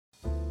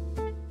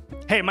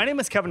Hey, my name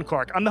is Kevin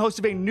Clark. I'm the host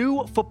of a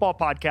new football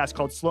podcast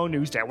called Slow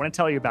News Day. I want to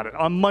tell you about it.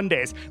 On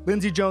Mondays,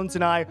 Lindsey Jones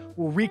and I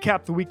will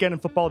recap the weekend in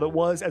football that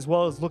was, as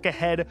well as look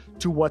ahead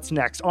to what's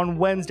next. On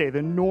Wednesday,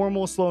 the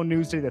normal Slow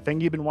News Day, the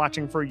thing you've been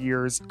watching for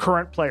years,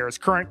 current players,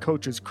 current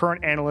coaches,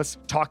 current analysts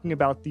talking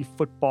about the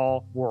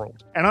football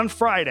world. And on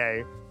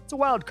Friday, it's a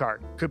wild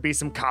card. Could be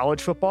some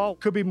college football,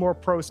 could be more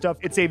pro stuff.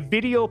 It's a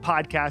video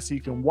podcast, so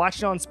you can watch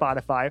it on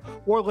Spotify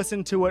or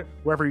listen to it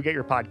wherever you get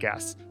your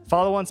podcasts.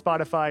 Follow on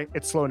Spotify.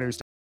 It's Slow News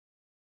Day.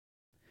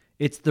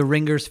 It's the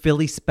Ringers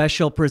Philly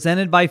Special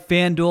presented by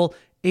FanDuel.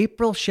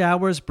 April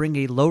showers bring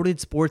a loaded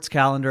sports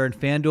calendar, and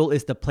FanDuel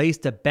is the place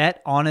to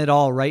bet on it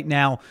all right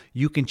now.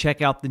 You can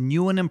check out the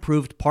new and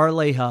improved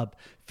Parlay Hub.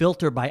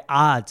 Filter by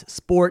odds,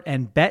 sport,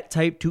 and bet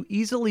type to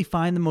easily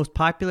find the most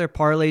popular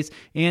parlays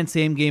and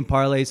same-game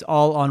parlays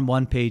all on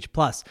one page.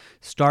 Plus,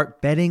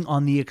 start betting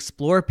on the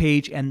Explore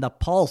page and the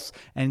Pulse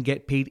and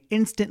get paid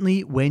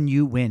instantly when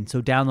you win. So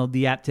download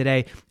the app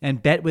today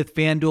and bet with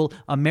FanDuel,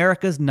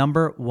 America's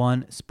 #1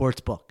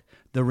 sportsbook.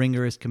 The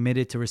Ringer is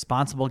committed to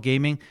responsible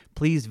gaming.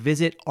 Please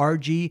visit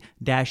rg-help.com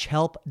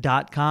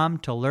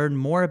to learn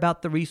more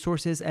about the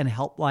resources and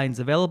helplines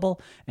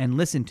available and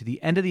listen to the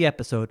end of the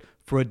episode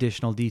for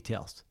additional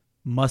details.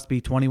 Must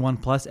be 21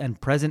 plus and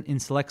present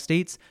in select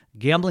states.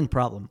 Gambling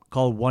problem?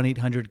 Call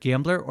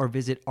 1-800-GAMBLER or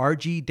visit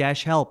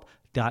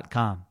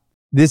rg-help.com.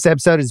 This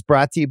episode is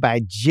brought to you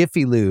by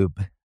Jiffy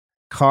Lube.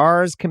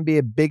 Cars can be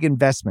a big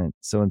investment,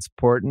 so it's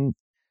important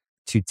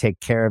to take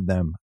care of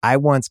them. I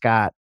once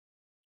got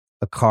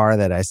a car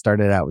that I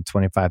started out with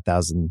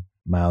 25,000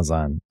 miles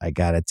on. I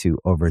got it to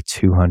over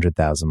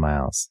 200,000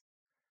 miles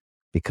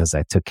because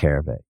I took care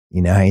of it.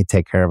 You know how you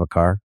take care of a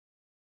car?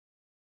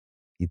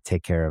 You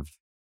take care of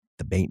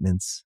the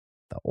maintenance,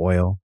 the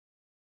oil,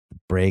 the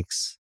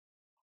brakes,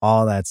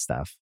 all that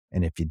stuff.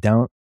 And if you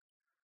don't,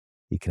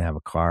 you can have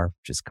a car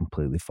just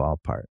completely fall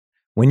apart.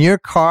 When your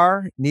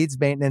car needs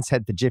maintenance,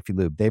 head to Jiffy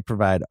Lube. They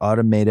provide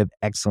automotive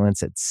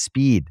excellence at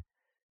speed.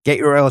 Get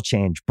your oil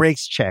change,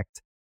 brakes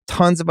checked,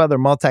 tons of other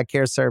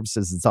multi-care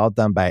services. It's all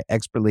done by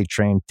expertly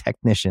trained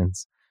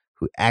technicians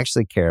who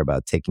actually care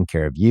about taking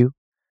care of you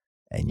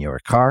and your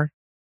car.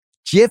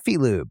 Jiffy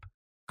Lube,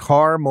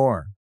 car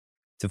more.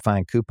 To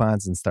find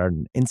coupons and start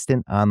an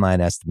instant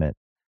online estimate,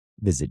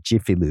 visit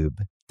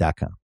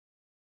jiffylube.com.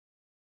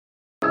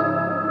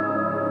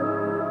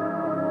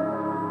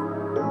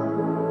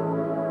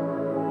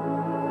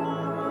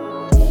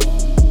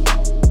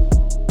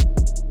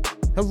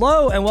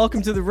 Hello and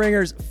welcome to the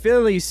Ringers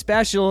Philly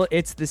Special.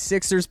 It's the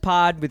Sixers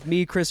pod with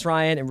me, Chris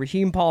Ryan, and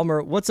Raheem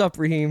Palmer. What's up,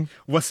 Raheem?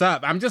 What's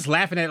up? I'm just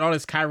laughing at all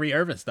this Kyrie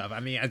Irving stuff.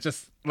 I mean, I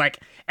just, like,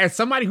 as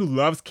somebody who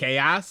loves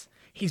chaos,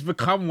 he's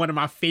become one of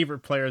my favorite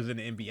players in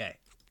the NBA.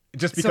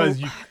 Just because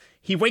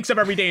he wakes up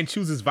every day and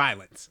chooses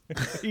violence.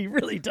 He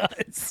really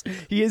does.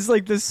 He is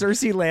like the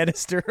Cersei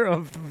Lannister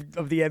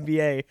of the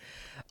NBA.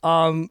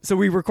 So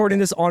we're recording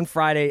this on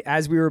Friday.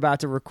 As we were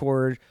about to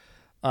record,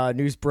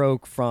 news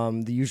broke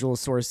from the usual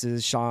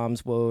sources,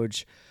 Shams,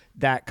 Woj,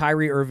 that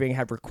Kyrie Irving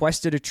had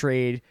requested a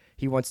trade.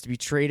 He wants to be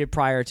traded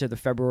prior to the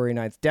February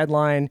 9th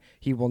deadline.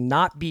 He will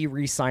not be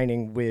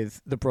re-signing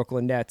with the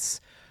Brooklyn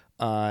Nets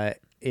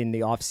in the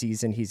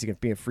offseason. He's going to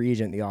be a free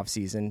agent in the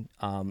offseason.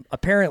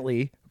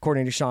 Apparently,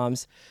 according to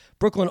Shams,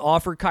 Brooklyn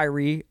offered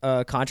Kyrie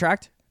a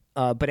contract,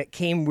 but it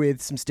came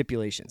with some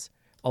stipulations.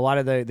 A lot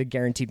of the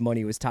guaranteed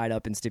money was tied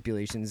up in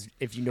stipulations.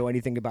 If you know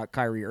anything about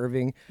Kyrie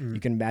Irving, you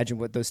can imagine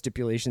what those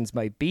stipulations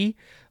might be.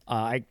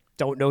 I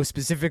don't know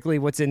specifically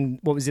what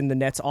was in the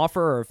Nets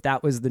offer or if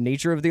that was the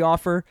nature of the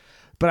offer.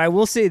 But I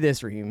will say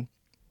this, Raheem.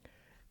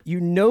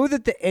 You know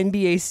that the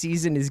NBA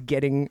season is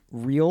getting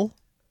real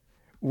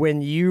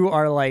when you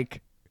are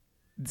like,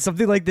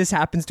 something like this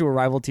happens to a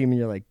rival team and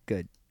you're like,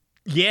 good.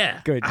 Yeah.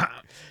 Good. I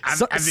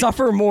mean,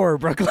 suffer more,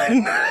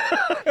 Brooklyn.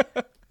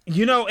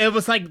 You know, it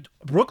was like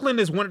Brooklyn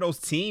is one of those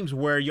teams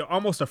where you're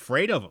almost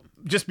afraid of them.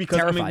 Just because,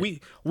 Terrified. I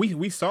mean,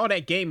 we saw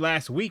that game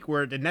last week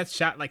where the Nets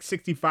shot like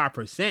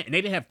 65% and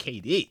they didn't have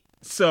KD.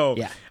 So,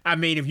 yeah. I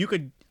mean, if you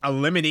could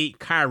eliminate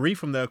Kyrie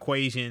from the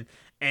equation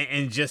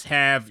and just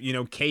have, you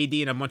know, KD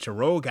and a bunch of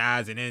role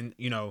guys and then,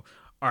 you know,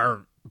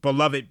 our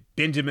beloved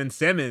Benjamin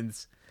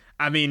Simmons,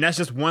 I mean, that's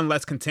just one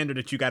less contender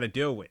that you got to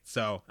deal with.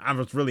 So I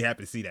was really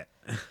happy to see that.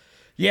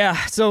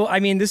 Yeah. So,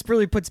 I mean, this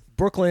really puts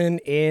Brooklyn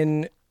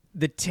in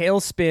the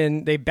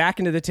tailspin. They back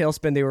into the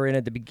tailspin they were in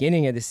at the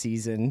beginning of the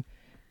season.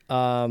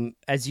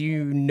 As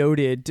you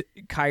noted,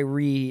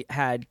 Kyrie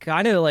had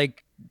kind of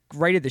like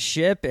righted the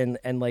ship and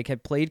like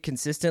had played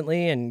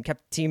consistently and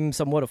kept the team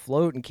somewhat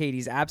afloat in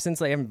KD's absence.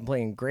 They haven't been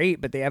playing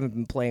great, but they haven't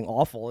been playing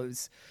awful. It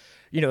was,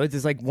 you know,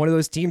 it's like one of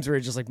those teams where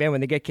it's just like, man,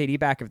 when they get KD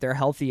back, if they're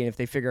healthy and if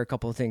they figure a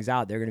couple of things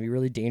out, they're going to be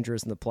really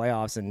dangerous in the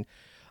playoffs. And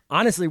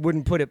honestly,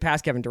 wouldn't put it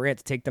past Kevin Durant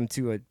to take them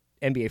to a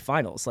NBA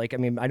Finals. Like, I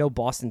mean, I know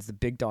Boston's the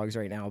big dogs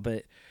right now,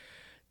 but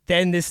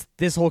then this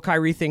whole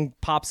Kyrie thing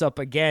pops up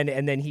again,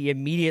 and then he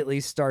immediately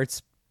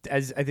starts,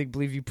 as I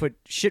believe you put,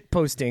 shit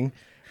posting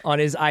on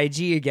his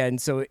IG again.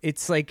 So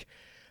it's like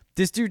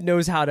this dude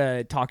knows how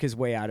to talk his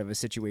way out of a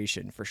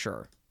situation for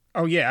sure.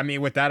 Oh, yeah. I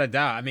mean, without a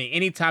doubt. I mean,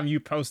 anytime you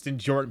posting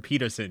Jordan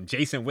Peterson,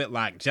 Jason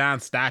Whitlock, John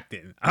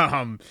Stockton,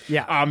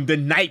 the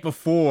night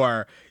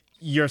before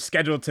you're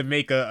scheduled to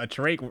make a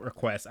trade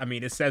request, I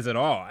mean, it says it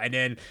all. And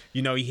then,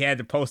 he had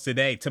to post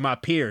today to my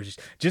peers,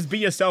 just be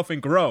yourself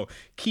and grow.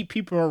 Keep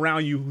people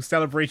around you who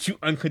celebrate you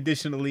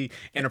unconditionally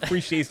and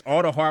appreciates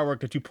all the hard work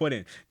that you put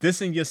in.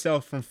 Distance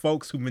yourself from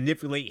folks who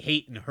manipulate,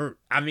 hate, and hurt.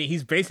 I mean,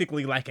 he's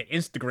basically like an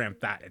Instagram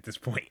thought at this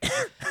point.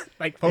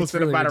 Like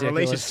posting really about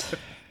ridiculous. a relationship.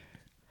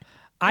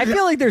 I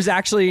feel like there's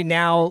actually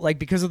now, like,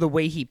 because of the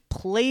way he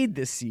played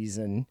this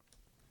season, and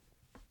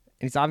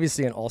he's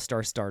obviously an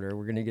all-star starter.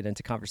 We're going to get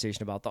into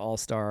conversation about the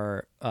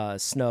all-star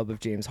snub of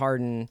James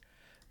Harden,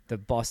 the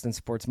Boston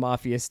Sports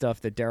Mafia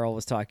stuff that Daryl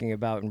was talking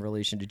about in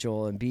relation to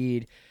Joel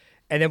Embiid.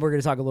 And then we're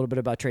going to talk a little bit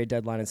about trade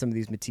deadline and some of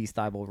these Matisse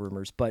Thybulle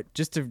rumors. But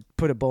just to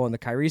put a bow on the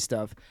Kyrie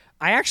stuff,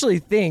 I actually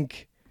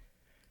think,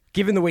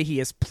 given the way he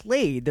has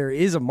played, there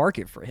is a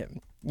market for him.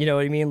 You know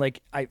what I mean?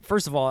 Like,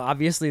 first of all,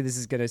 obviously this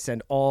is going to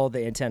send all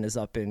the antennas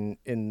up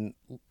in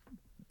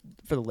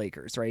for the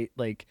Lakers, right?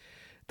 Like,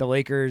 the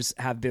Lakers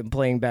have been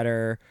playing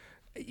better.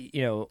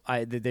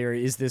 There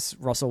is this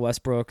Russell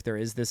Westbrook. There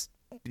is this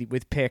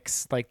with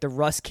picks. Like, the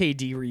Russ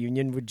KD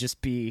reunion would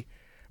just be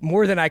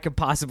more than I could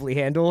possibly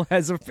handle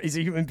as a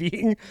human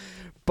being.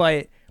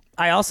 But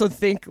I also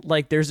think,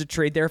 like, there's a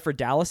trade there for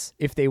Dallas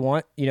if they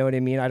want. You know what I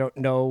mean? I don't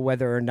know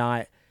whether or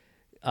not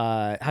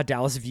how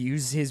Dallas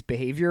views his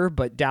behavior,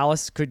 but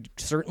Dallas could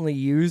certainly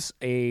use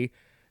a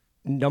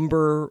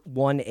number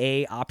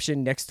 1A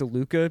option next to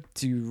Luka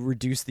to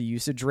reduce the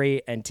usage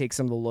rate and take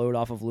some of the load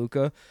off of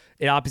Luka.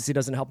 It obviously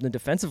doesn't help them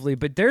defensively,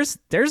 but there's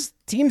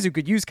teams who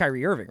could use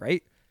Kyrie Irving,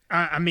 right?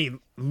 I mean,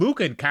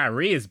 Luka and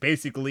Kyrie is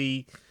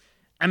basically,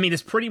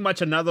 it's pretty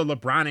much another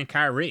LeBron and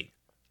Kyrie.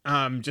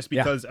 Just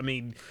because,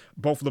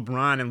 both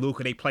LeBron and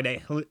Luka, they play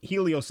that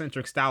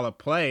heliocentric style of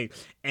play,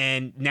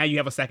 and now you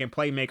have a second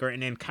playmaker,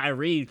 and then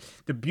Kyrie,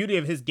 the beauty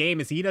of his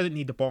game is he doesn't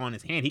need the ball in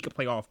his hand. He can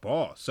play off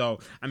ball. So,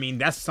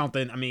 that's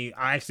something,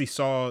 I actually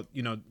saw,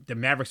 the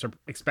Mavericks are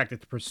expected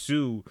to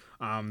pursue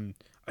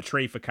a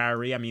trade for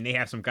Kyrie. They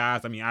have some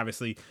guys,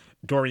 obviously,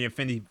 Dorian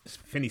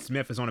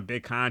Finney-Smith is on a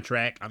big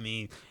contract,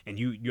 and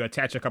you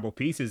attach a couple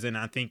pieces, and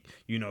I think,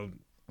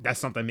 that's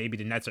something maybe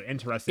the Nets are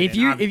interested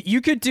in. If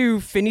you could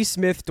do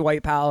Finney-Smith,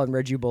 Dwight Powell, and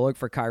Reggie Bullock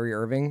for Kyrie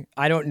Irving,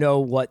 I don't know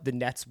what the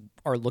Nets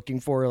are looking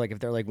for. Like, if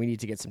they're like, we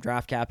need to get some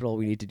draft capital,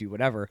 we need to do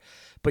whatever.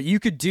 But you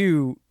could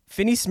do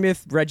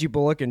Finney-Smith, Reggie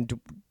Bullock, and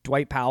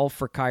Dwight Powell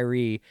for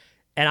Kyrie,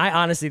 and I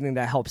honestly think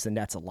that helps the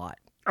Nets a lot.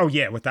 Oh,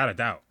 yeah, without a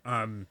doubt.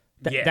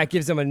 That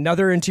gives them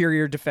another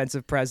interior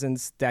defensive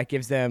presence. That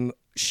gives them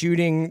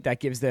shooting. That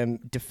gives them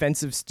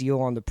defensive steal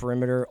on the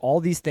perimeter.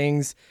 All these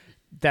things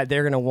that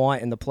they're going to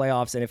want in the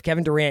playoffs. And if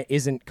Kevin Durant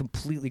isn't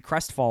completely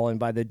crestfallen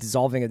by the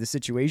dissolving of the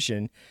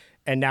situation,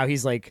 and now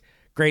he's like,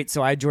 great,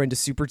 so I joined a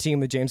super team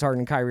with James Harden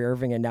and Kyrie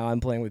Irving, and now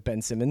I'm playing with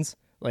Ben Simmons.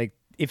 Like,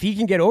 if he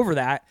can get over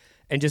that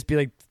and just be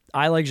like,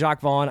 I like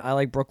Jacques Vaughn, I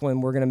like Brooklyn,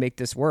 we're going to make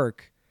this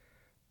work,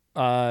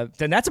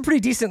 then that's a pretty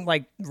decent,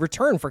 like,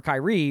 return for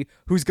Kyrie,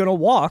 who's going to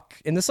walk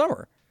in the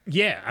summer.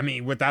 Yeah,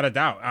 without a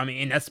doubt.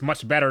 And that's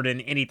much better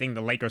than anything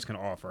the Lakers can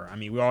offer.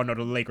 We all know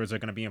the Lakers are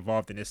going to be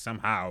involved in this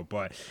somehow,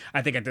 but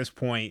I think at this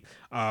point,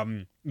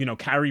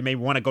 Kyrie may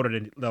want to go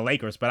to the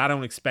Lakers, but I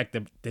don't expect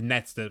the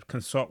Nets to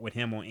consult with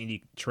him on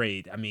any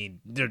trade.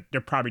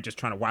 They're probably just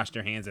trying to wash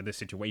their hands of this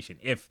situation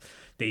if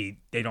they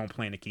don't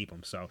plan to keep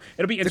him. So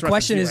it'll be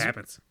interesting to see what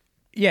happens.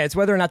 Yeah, it's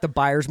whether or not the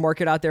buyer's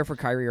market out there for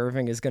Kyrie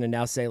Irving is going to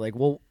now say, like,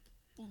 well,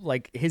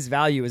 like, his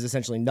value is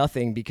essentially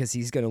nothing because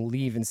he's going to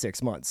leave in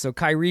 6 months. So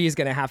Kyrie is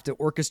going to have to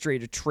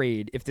orchestrate a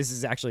trade, if this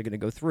is actually going to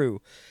go through,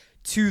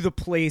 to the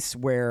place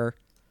where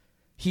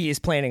he is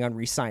planning on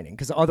re-signing.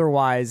 Because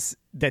otherwise,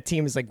 that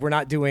team is like, we're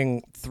not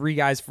doing three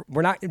guys.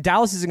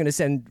 Dallas isn't going to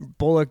send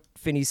Bullock,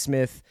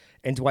 Finney-Smith,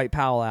 and Dwight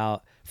Powell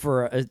out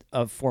for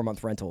a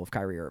 4-month rental of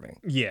Kyrie Irving.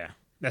 Yeah,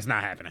 that's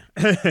not happening.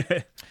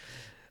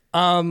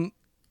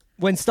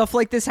 When stuff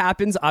like this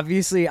happens,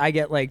 obviously I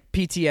get like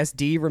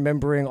PTSD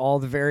remembering all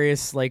the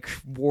various like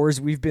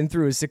wars we've been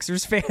through as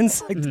Sixers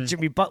fans, like the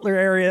Jimmy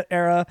Butler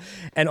era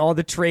and all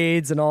the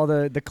trades and all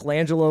the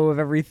Colangelo of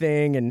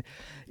everything. And,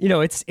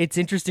 it's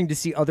interesting to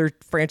see other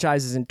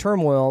franchises in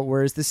turmoil,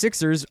 whereas the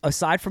Sixers,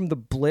 aside from the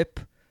blip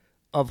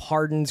of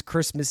Harden's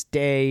Christmas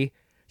Day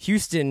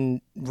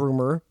Houston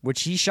rumor,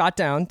 which he shot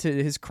down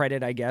to his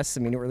credit, I guess.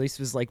 Or at least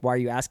was like, why are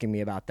you asking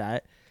me about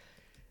that?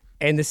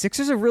 And the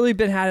Sixers have really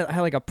had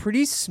like a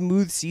pretty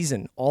smooth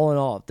season, all in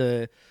all.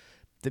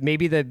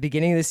 Maybe the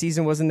beginning of the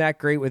season wasn't that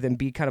great with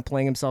Embiid kind of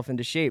playing himself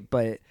into shape,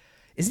 but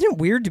isn't it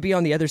weird to be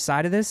on the other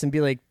side of this and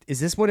be like,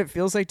 is this what it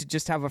feels like to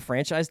just have a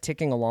franchise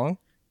ticking along?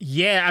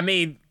 Yeah,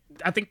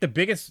 I think the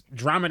biggest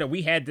drama that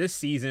we had this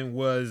season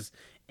was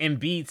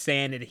Embiid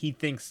saying that he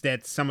thinks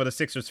that some of the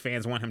Sixers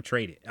fans want him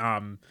traded.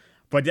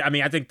 But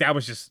I think that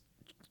was just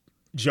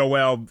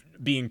Joel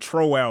being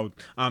Troel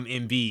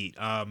Embiid.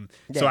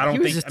 So I don't he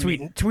was think just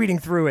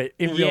tweeting through it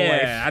in real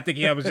life. Yeah, I think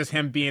it was just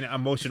him being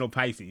emotional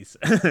Pisces.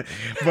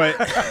 But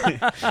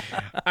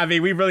I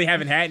mean, we really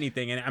haven't had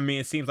anything, and I mean,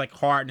 it seems like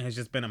Harden has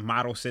just been a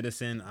model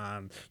citizen.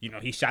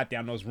 He shot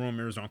down those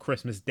rumors on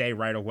Christmas Day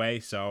right away.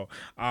 So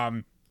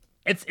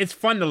it's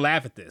fun to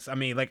laugh at this. I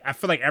mean, like I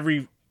feel like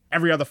every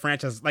other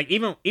franchise, like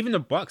even the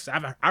Bucks,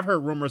 I've heard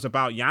rumors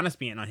about Giannis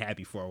being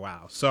unhappy for a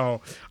while.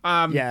 So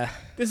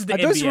this is the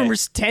NBA. Those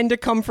rumors tend to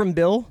come from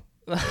Bill.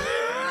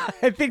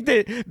 I think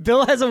that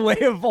Bill has a way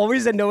of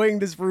always annoying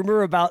this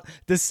rumor about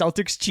the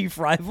Celtics' chief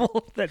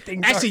rival. That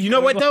things actually, you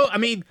know what though? I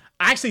mean,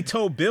 I actually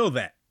told Bill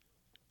that.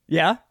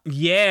 Yeah.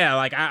 Yeah,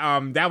 like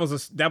that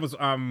was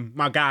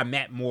my guy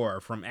Matt Moore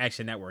from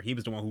Action Network. He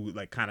was the one who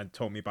like kind of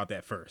told me about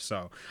that first.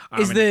 So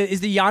is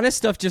the Giannis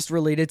stuff just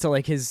related to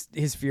like his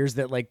fears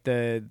that like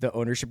the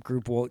ownership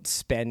group won't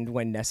spend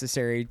when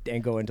necessary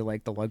and go into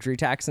like the luxury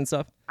tax and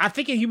stuff? I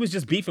think he was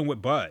just beefing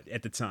with Bud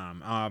at the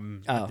time.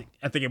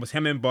 I think it was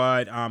him and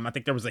Bud. I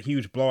think there was a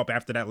huge blow up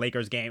after that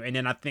Lakers game, and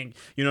then I think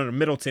the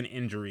Middleton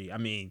injury. I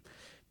mean,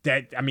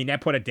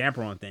 that put a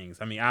damper on things.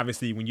 I mean,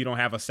 obviously, when you don't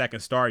have a second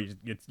star,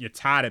 you're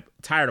tired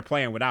of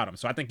playing without him.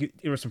 So I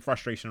think there was some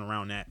frustration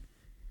around that.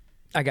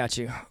 I got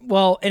you.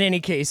 Well, in any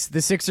case,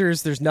 the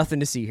Sixers, there's nothing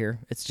to see here.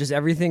 It's just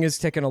everything is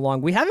ticking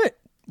along. We didn't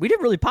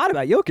really pot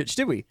about Jokic,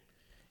 did we?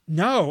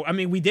 No, I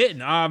mean, we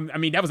didn't. I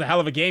mean, that was a hell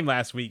of a game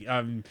last week.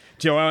 Joel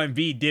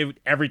Embiid did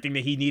everything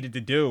that he needed to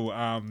do.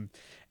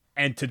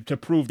 And to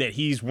prove that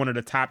he's one of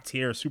the top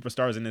tier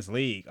superstars in this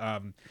league.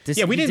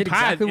 We did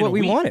exactly what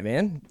we wanted,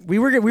 man. We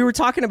were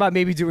talking about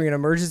maybe doing an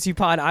emergency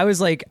pod. I was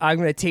like, I'm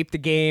going to tape the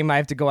game. I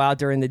have to go out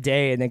during the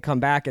day and then come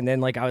back. And then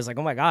like I was like,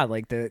 oh my God,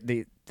 like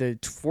the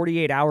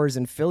 48 hours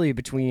in Philly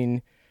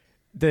between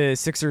the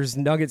Sixers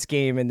Nuggets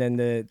game and then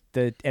the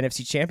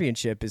NFC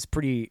Championship is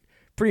pretty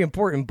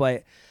important.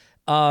 But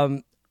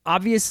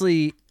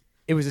obviously,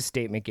 it was a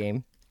statement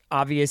game.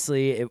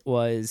 Obviously, it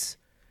was.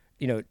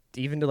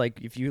 Even to like,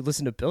 if you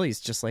listen to Billy, he's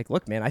just like,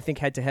 look, man, I think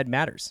head-to-head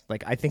matters.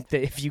 Like, I think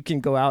that if you can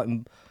go out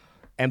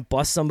and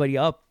bust somebody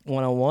up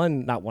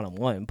one-on-one, not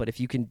one-on-one, but if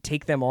you can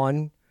take them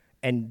on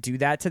and do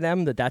that to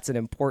them, that's an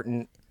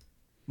important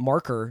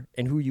marker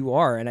in who you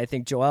are. And I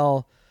think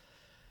Joel,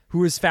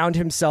 who has found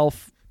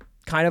himself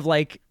kind of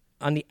like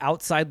on the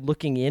outside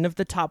looking in of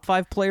the top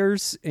 5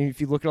 players, and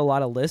if you look at a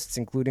lot of lists,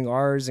 including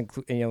ours,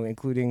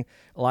 including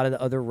a lot of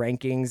the other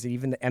rankings, and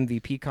even the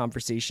MVP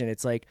conversation,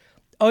 it's like,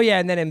 oh yeah,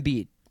 and then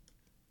Embiid.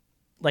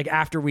 Like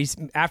after we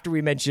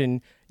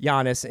mention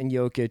Giannis and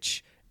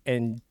Jokic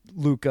and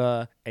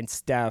Luka and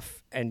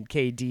Steph and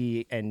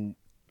KD and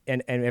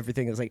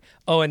everything, is like,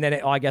 oh, and then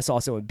I guess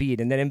also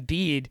Embiid, and then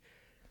Embiid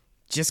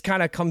just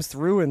kind of comes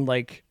through and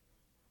like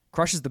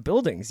crushes the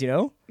buildings,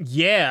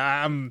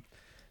 Yeah,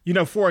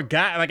 for a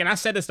guy like, and I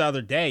said this the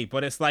other day,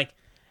 but it's like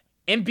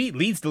Embiid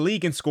leads the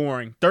league in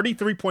scoring,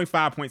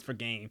 33.5 points per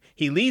game.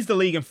 He leads the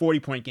league in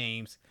 40-point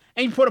games,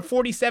 and he put a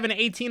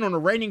 47-18 on the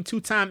reigning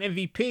 2-time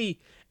MVP.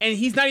 And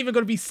he's not even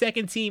going to be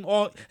second team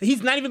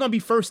he's not even going to be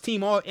first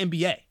team all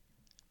NBA.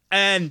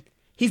 And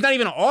he's not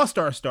even an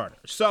all-star starter.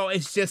 So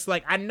it's just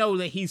like, I know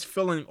that he's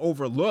feeling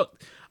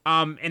overlooked.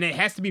 And it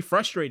has to be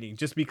frustrating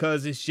just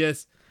because it's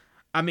just,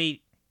 I mean,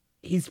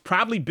 he's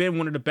probably been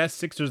one of the best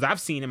Sixers I've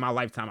seen in my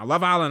lifetime. I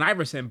love Allen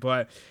Iverson,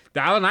 but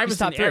the Allen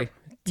Iverson top 3.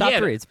 Top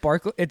 3. It's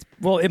Barkley.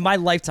 In my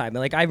lifetime.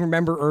 Like I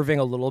remember Irving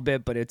a little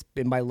bit, but it's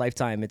in my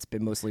lifetime it's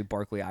been mostly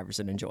Barkley,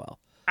 Iverson, and Joel.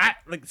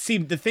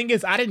 The thing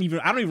is, I don't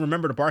even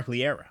remember the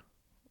Barkley era.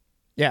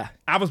 Yeah.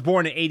 I was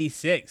born in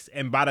 86,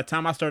 and by the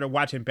time I started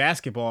watching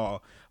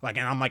basketball, and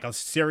I'm like a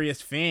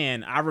serious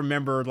fan, I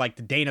remember like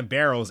the Dana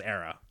Barrows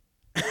era.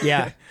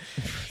 Yeah.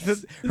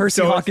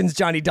 Hersey Hawkins,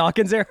 Johnny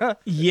Dawkins era.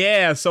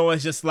 Yeah, so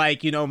it's just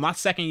like, my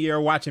second year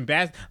watching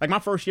my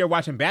first year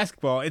watching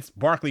basketball, it's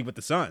Barkley with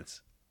the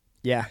Suns.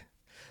 Yeah.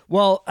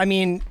 Well, I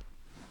mean,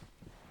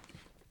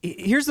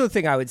 here's the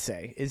thing I would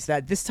say is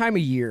that this time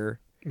of year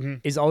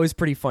is always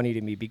pretty funny to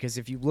me, because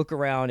if you look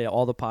around at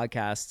all the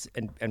podcasts,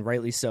 and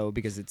rightly so,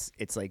 because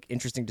it's like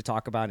interesting to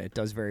talk about, and it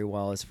does very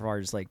well as far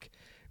as like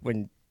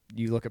when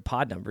you look at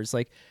pod numbers,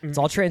 like it's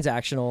all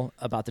transactional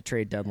about the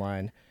trade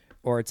deadline,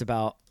 or it's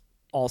about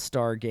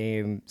all-star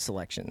game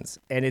selections,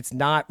 and it's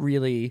not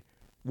really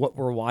what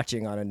we're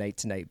watching on a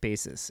night-to-night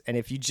basis. And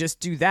if you just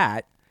do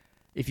that,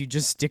 if you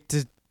just stick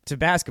to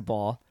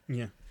basketball,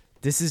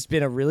 this has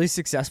been a really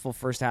successful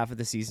first half of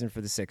the season for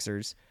the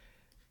Sixers.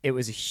 It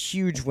was a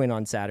huge win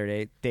on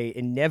Saturday. They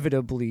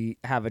inevitably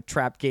have a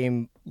trap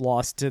game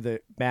loss to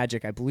the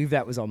Magic. I believe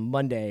that was on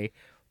Monday.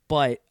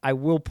 But I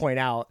will point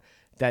out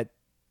that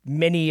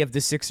many of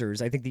the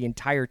Sixers, I think the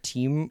entire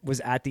team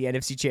was at the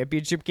NFC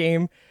Championship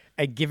game.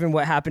 And given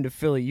what happened to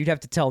Philly, you'd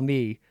have to tell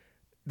me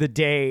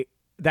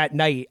that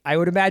night, I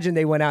would imagine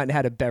they went out and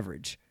had a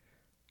beverage.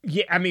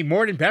 Yeah, I mean,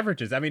 more than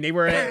beverages. I mean, they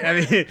were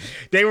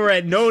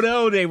at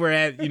Noto, they were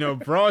at, they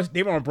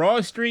were on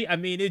Broad Street. I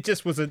mean, it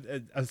just was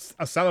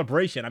a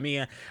celebration. I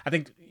mean, I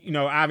think,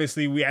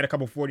 obviously we had a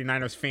couple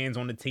 49ers fans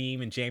on the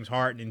team, and James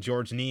Harden and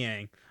George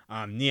Niang.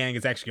 Niang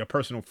is actually a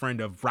personal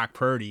friend of Brock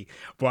Purdy.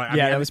 But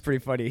that was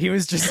pretty funny. He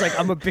was just like,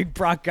 I'm a big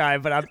Brock guy,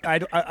 but I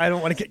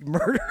don't want to get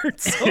murdered,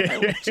 so I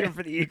won't cheer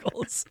for the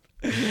Eagles.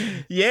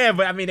 Yeah,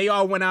 but I mean, they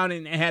all went out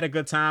and had a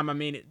good time. I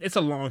mean, it's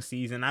a long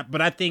season,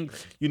 but I think,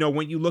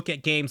 when you look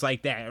at games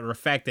like that, or the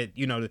fact that,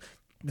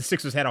 the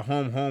Sixers had a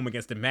home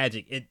against the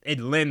Magic, it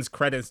lends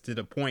credence to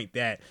the point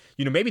that,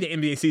 maybe the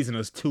NBA season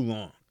is too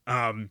long.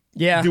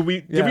 Do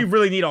we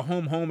really need a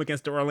home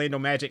against the Orlando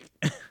Magic?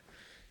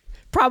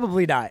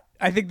 Probably not.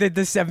 I think that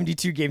the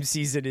 72 game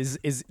season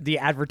is the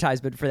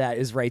advertisement for that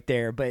is right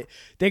there, but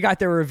they got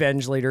their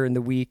revenge later in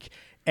the week.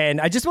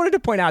 And I just wanted to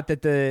point out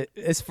that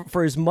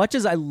for as much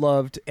as I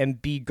loved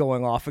Embiid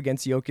going off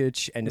against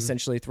Jokic and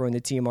essentially throwing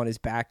the team on his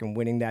back and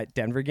winning that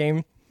Denver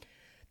game,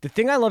 the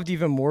thing I loved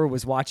even more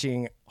was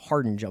watching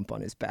Harden jump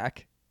on his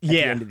back at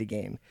the end of the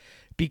game.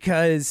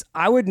 Because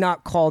I would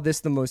not call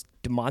this the most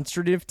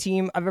demonstrative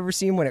team I've ever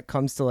seen when it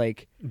comes to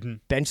like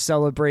bench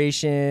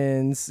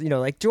celebrations.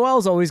 Like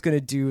Joel's always going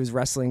to do his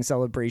wrestling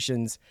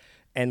celebrations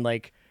and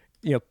like,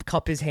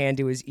 cup his hand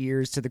to his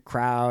ears to the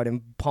crowd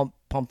and pump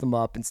them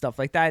up and stuff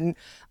like that. And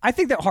I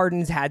think that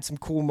Harden's had some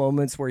cool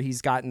moments where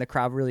he's gotten the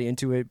crowd really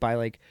into it by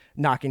like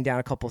knocking down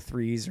a couple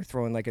threes or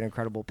throwing like an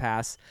incredible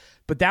pass.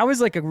 But that was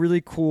like a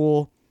really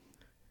cool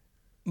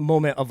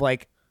moment of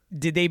like,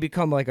 did they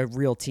become like a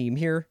real team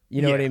here?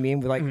 You know what I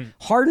mean? Like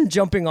Harden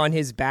jumping on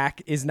his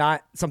back is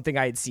not something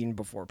I had seen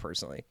before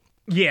personally.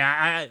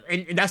 Yeah,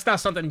 and that's not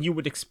something you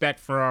would expect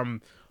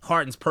from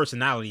Harden's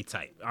personality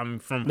type. How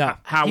we've known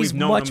him. He's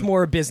much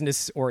more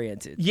business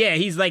oriented. Yeah,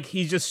 he's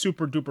just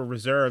super duper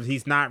reserved.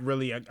 He's not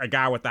really a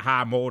guy with a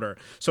high motor.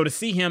 So to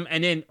see him,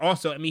 and then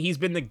also, I mean, he's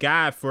been the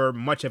guy for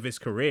much of his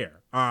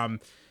career.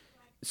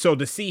 So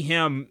to see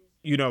him,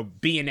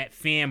 be in that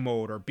fan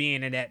mode or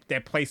being in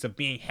that place of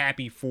being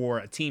happy for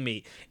a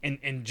teammate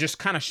and just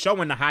kind of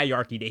showing the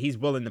hierarchy that he's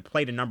willing to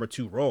play the number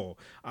 2 role.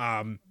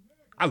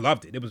 I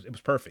loved it. It was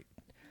perfect.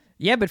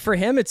 Yeah, but for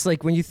him, it's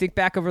like when you think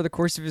back over the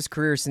course of his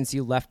career since he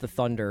left the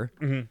Thunder,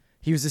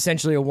 he was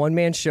essentially a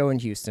one-man show in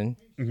Houston,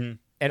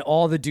 and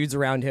all the dudes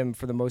around him,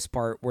 for the most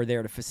part, were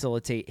there to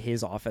facilitate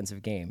his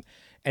offensive game.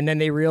 And then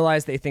they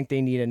realize they think they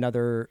need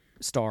another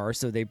star,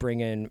 so they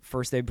bring in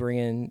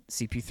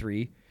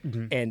CP3,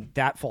 and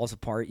that falls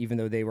apart, even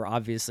though they were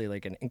obviously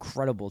like an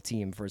incredible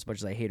team for as much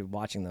as I hated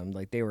watching them.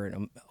 Like they were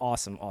an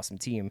awesome, awesome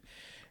team.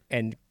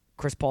 And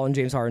Chris Paul and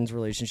James Harden's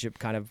relationship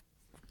kind of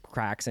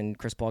cracks, and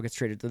Chris Paul gets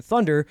traded to the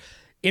Thunder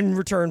in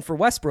return for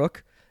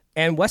Westbrook,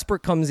 and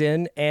Westbrook comes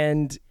in,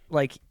 and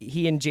like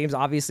he and James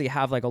obviously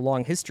have like a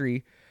long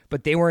history,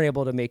 but they weren't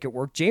able to make it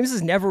work. James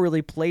has never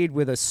really played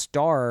with a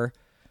star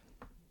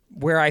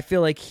where I feel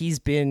like he's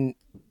been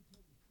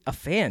a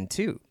fan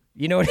too.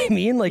 You know what I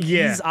mean? Like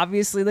he's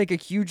obviously like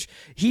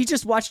he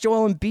just watched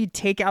Joel Embiid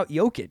take out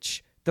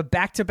Jokic, the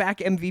back-to-back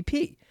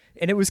MVP.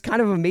 And it was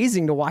kind of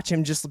amazing to watch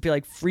him just be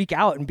like freak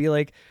out and be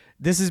like,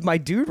 this is my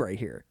dude right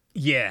here.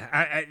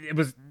 Yeah, it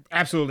was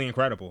absolutely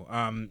incredible.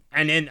 And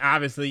then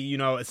obviously,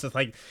 it's just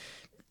like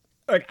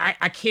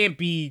I can't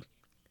be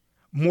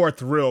more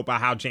thrilled by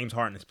how James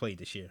Harden has played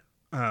this year.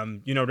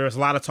 There's a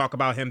lot of talk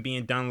about him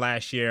being done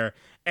last year,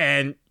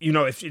 and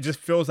it just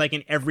feels like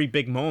in every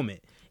big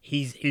moment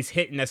he's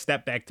hitting a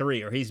step back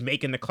 3 or he's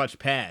making the clutch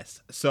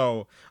pass.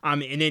 So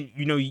and then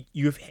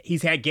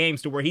he's had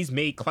games to where he's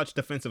made clutch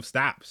defensive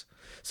stops.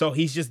 So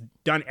he's just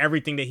done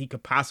everything that he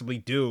could possibly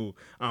do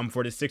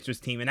for the Sixers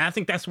team. And I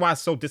think that's why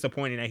it's so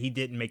disappointing that he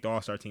didn't make the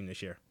All-Star team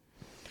this year.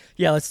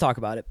 Yeah, let's talk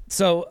about it.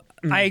 So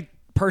I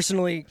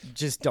personally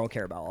just don't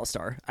care about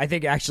All-Star. I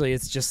think actually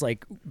it's just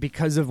like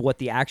because of what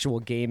the actual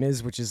game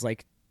is, which is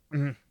like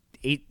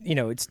 8,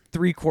 it's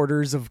 3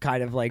 quarters of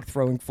kind of like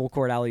throwing full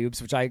court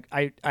alley-oops, which I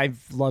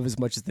love as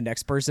much as the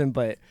next person,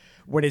 but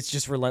when it's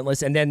just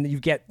relentless. And then you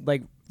get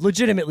like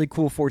legitimately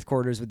cool fourth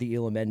quarters with the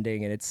Elam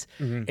ending, and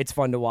it's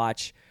fun to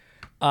watch.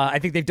 I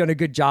think they've done a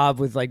good job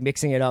with like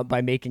mixing it up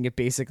by making it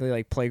basically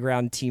like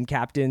playground team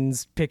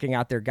captains picking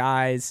out their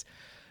guys.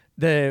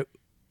 The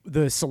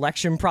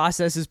selection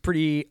process is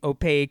pretty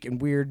opaque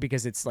and weird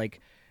because it's like,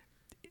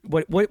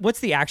 what's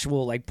the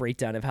actual like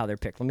breakdown of how they're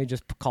picked? Let me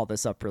just call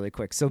this up really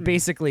quick. So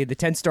basically the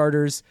 10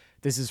 starters,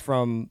 this is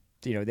from,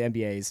 the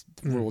NBA's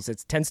rules.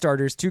 It's 10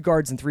 starters, 2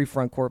 guards and 3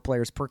 front court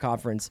players per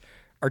conference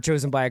are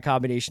chosen by a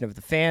combination of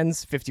the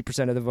fans,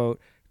 50% of the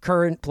vote,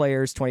 current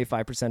players,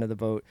 25% of the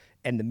vote,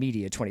 and the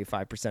media,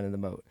 25% of the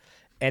vote.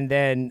 And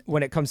then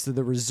when it comes to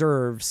the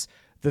reserves,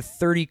 the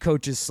 30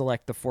 coaches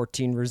select the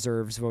 14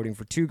 reserves, voting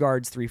for 2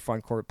 guards, 3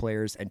 front court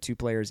players, and 2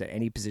 players at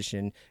any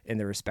position in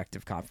their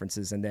respective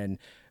conferences. And then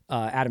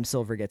Adam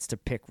Silver gets to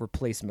pick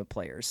replacement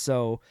players.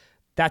 So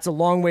that's a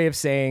long way of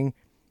saying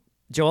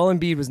Joel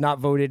Embiid was not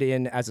voted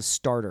in as a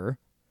starter,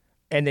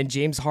 and then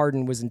James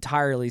Harden was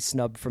entirely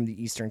snubbed from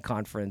the Eastern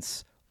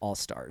Conference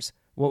All-Stars.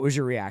 What was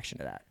your reaction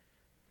to that?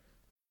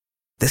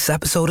 This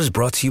episode is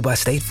brought to you by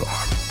State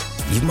Farm.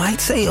 You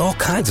might say all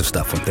kinds of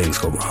stuff when things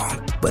go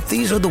wrong, but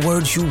these are the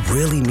words you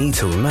really need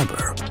to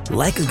remember.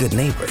 Like a good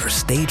neighbor,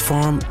 State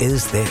Farm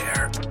is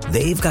there.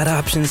 They've got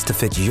options to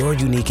fit your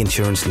unique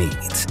insurance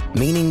needs,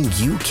 meaning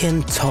you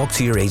can talk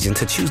to your agent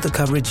to choose the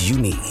coverage you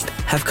need.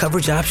 Have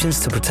coverage options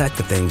to protect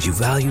the things you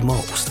value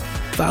most.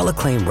 File a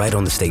claim right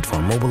on the State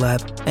Farm mobile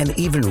app and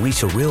even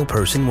reach a real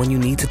person when you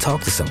need to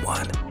talk to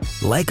someone.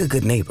 Like a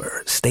good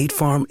neighbor, State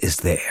Farm is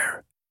there.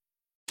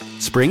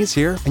 Spring is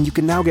here, and you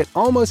can now get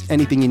almost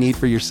anything you need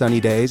for your sunny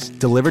days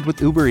delivered with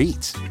Uber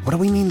Eats. What do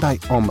we mean by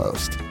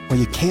almost? Well,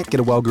 you can't get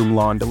a well-groomed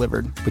lawn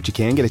delivered, but you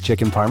can get a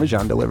chicken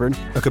parmesan delivered.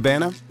 A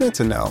cabana? That's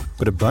a no.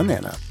 But a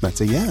banana?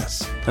 That's a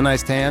yes. A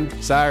nice tan?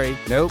 Sorry,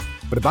 nope.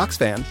 But a box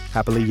fan?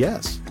 Happily,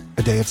 yes.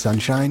 A day of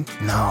sunshine?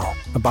 No.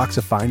 A box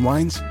of fine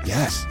wines?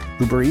 Yes.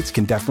 Uber Eats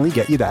can definitely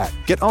get you that.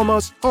 Get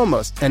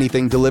almost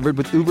anything delivered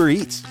with Uber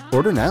Eats.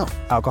 Order now.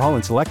 Alcohol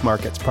in select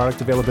markets.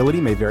 Product availability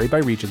may vary by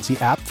region. See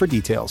app for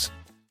details.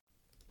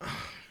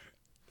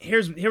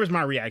 Here's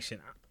my reaction.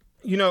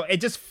 It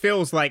just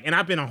feels like, and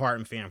I've been a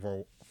Harden fan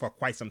for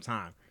quite some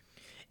time.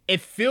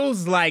 It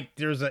feels like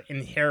there's an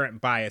inherent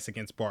bias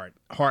against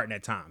Harden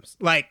at times.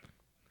 Like,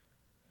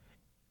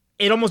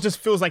 it almost just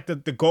feels like the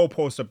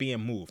goalposts are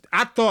being moved.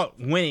 I thought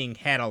winning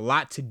had a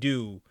lot to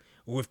do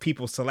with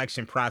people's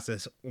selection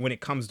process when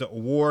it comes to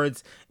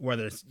awards,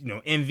 whether it's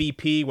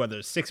MVP, whether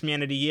it's Sixth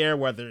Man of the Year,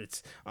 whether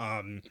it's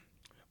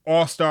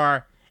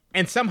All-Star,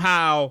 and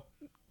somehow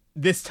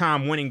this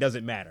time winning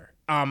doesn't matter.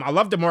 I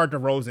love DeMar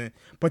DeRozan,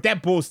 but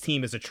that Bulls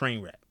team is a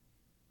train wreck.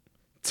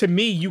 To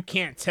me, you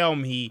can't tell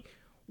me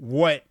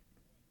what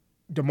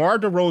DeMar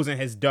DeRozan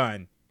has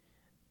done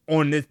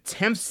on the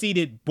 10th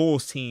seeded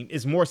Bulls team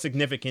is more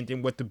significant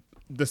than what the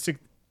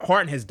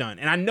Harden has done.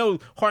 And I know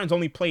Harden's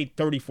only played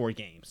 34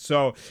 games,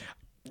 so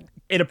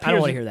it appears. I don't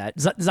want to hear that.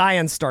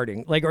 Zion's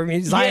starting,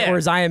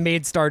 Zion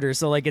made starters.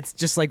 So it's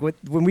just like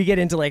when we get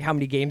into how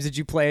many games did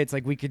you play? It's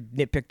like we could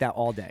nitpick that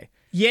all day.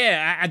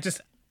 Yeah, I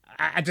just,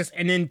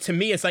 and then to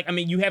me, it's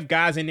you have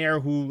guys in there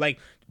who, like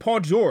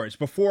Paul George,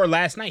 before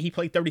last night, he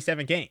played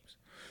 37 games.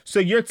 So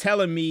you're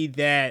telling me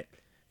that,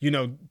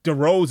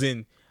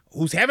 DeRozan,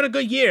 who's having a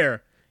good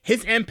year,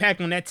 his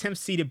impact on that 10th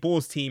seeded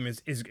Bulls team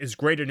is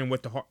greater than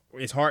what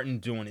is Harden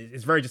doing.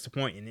 It's very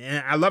disappointing.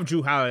 And I love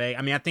Jrue Holiday.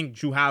 I think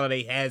Jrue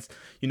Holiday has,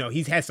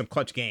 he's had some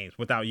clutch games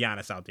without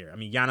Giannis out there.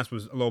 Giannis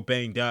was a little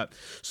banged up.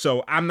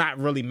 So I'm not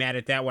really mad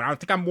at that one. I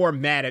think I'm more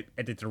mad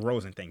at the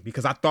DeRozan thing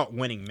because I thought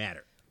winning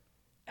mattered.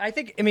 I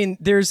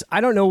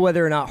don't know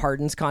whether or not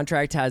Harden's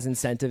contract has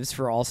incentives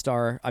for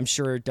All-Star. I'm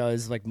sure it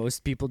does, like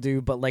most people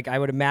do. But I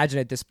would imagine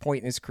at this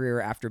point in his career,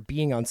 after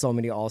being on so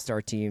many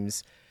All-Star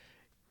teams,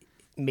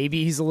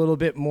 maybe he's a little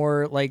bit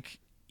more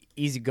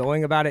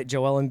easygoing about it.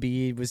 Joel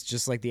Embiid was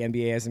just like the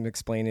NBA has him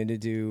explaining to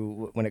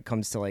do when it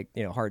comes to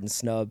Harden's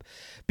snub.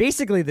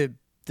 Basically,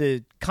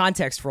 the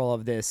context for all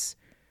of this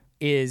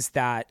is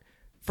that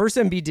first,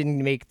 Embiid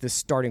didn't make the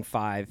starting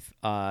five.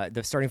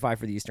 The starting five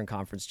for the Eastern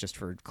Conference, just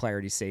for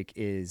clarity's sake,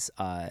 is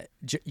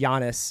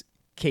Giannis,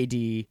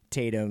 KD,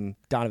 Tatum,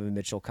 Donovan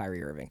Mitchell,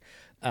 Kyrie Irving.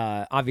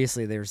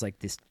 Obviously, there's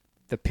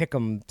the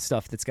pick'em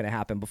stuff that's going to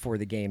happen before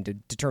the game to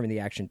determine the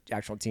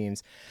actual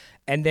teams.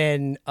 And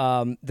then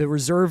the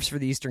reserves for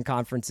the Eastern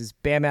Conference is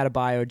Bam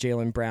Adebayo,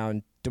 Jaylen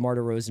Brown, DeMar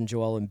DeRozan,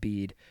 Joel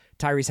Embiid,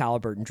 Tyrese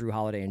Halliburton, Jrue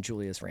Holiday, and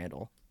Julius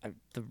Randle.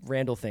 The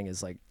Randle thing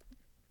is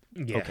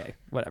okay,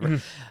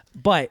 whatever.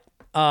 But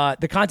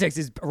the context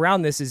is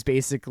around this is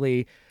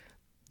basically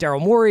Daryl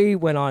Morey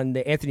went on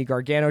the Anthony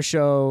Gargano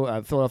show,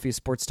 Philadelphia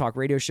sports talk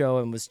radio show,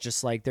 and was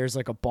just there's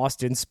a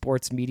Boston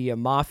sports media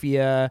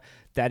mafia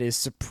that is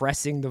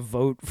suppressing the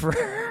vote for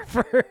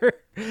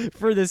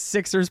the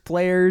Sixers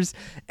players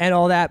and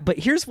all that. But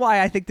here's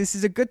why I think this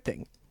is a good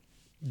thing.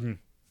 Mm-hmm.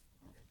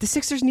 The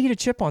Sixers need a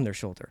chip on their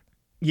shoulder.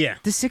 Yeah.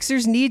 The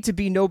Sixers need to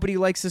be nobody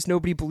likes us,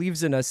 nobody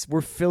believes in us.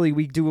 We're Philly,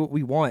 we do what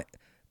we want.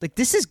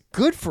 This is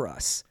good for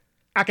us.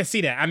 I can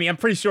see that. I'm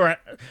pretty sure,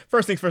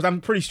 first things first,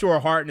 I'm pretty sure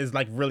Harden is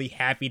really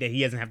happy that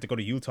he doesn't have to go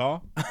to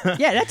Utah.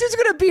 Yeah, that dude's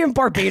going to be in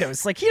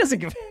Barbados. He doesn't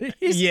give,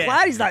 he's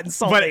glad he's not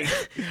insulting.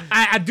 But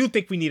I do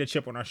think we need a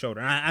chip on our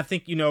shoulder. And I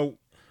think,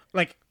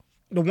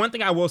 the one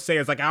thing I will say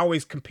is I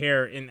always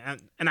compare, and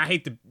I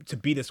hate to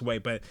be this way,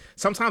 but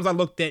sometimes I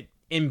looked at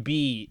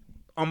Embiid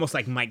almost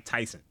like Mike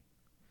Tyson.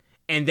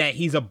 And that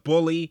he's a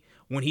bully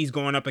when he's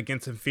going up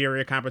against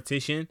inferior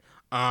competition.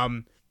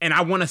 And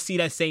I want to see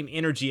that same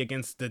energy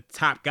against the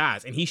top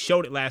guys. And he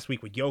showed it last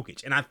week with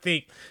Jokic. And I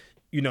think,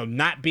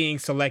 not being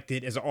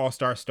selected as an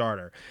all-star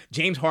starter,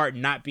 James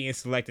Harden not being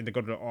selected to go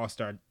to the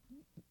all-star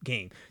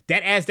game,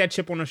 that adds that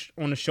chip on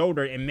the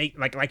shoulder and make,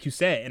 like you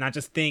said. And I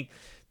just think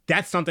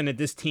that's something that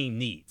this team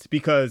needs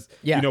because,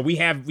 we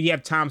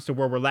have times to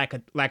where we're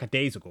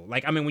lackadaisical.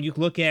 When you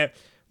look at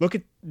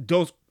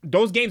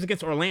those games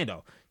against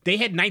Orlando, they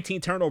had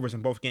 19 turnovers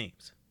in both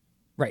games.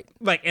 Right.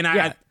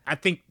 I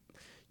think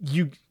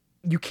you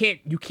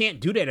can't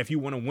do that if you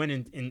want to win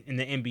in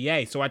the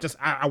NBA. So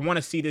I want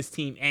to see this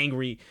team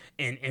angry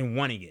and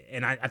wanting it.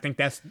 And I think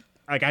that's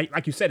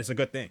like you said, it's a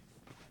good thing.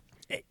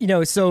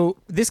 So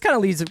this kind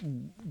of leads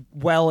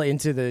well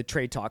into the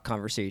trade talk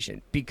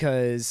conversation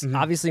because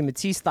obviously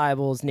Matisse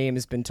Thybulle's name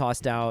has been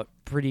tossed out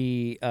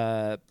pretty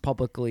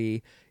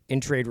publicly in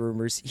trade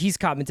rumors. He's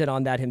commented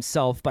on that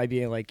himself by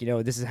being like,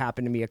 this has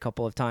happened to me a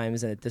couple of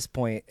times, and at this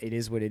point, it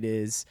is what it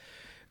is.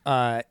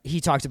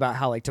 He talked about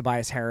how like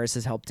Tobias Harris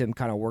has helped him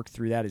kind of work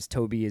through that as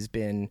Toby has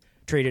been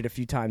traded a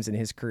few times in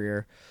his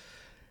career.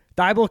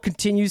 Thybulle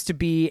continues to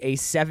be a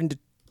 7 to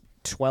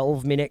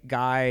 12-minute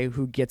guy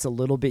who gets a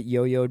little bit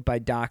yo-yoed by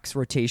Doc's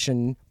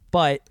rotation,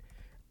 but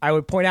I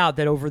would point out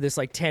that over this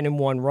like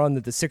 10-1 run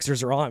that the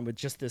Sixers are on with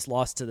just this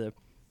loss to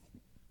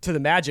the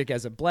Magic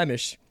as a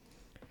blemish,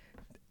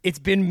 it's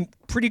been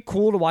pretty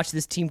cool to watch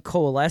this team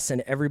coalesce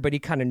and everybody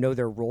kind of know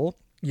their role.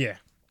 Yeah.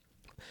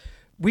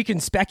 We can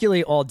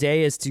speculate all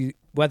day as to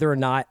whether or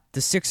not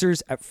the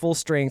Sixers at full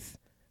strength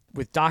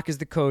with Doc as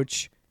the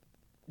coach,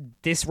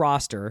 this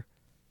roster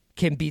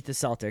can beat the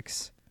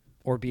Celtics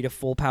or beat a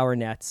full power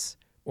Nets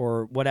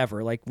or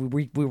whatever. Like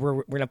we're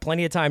going to have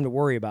plenty of time to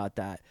worry about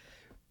that.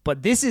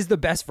 But this is the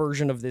best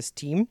version of this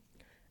team.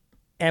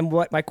 And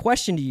what my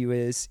question to you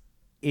is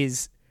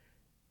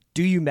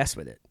do you mess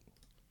with it?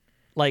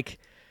 Like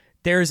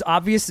there's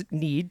obvious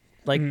need.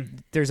 Like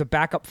there's a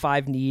backup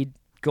 5 need.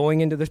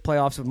 Going into this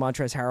playoffs with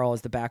Montrezl Harrell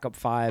as the backup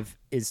 5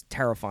 is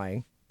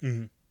terrifying.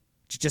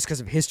 Just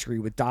because of history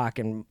with Doc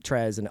and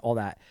Trez and all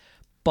that.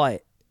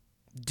 But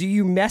do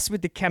you mess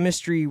with the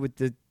chemistry with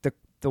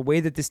the way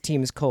that this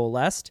team is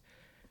coalesced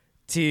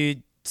to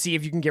see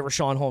if you can get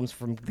Rashawn Holmes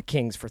from the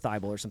Kings for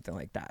Thybulle or something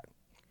like that?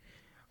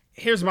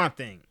 Here's my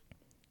thing.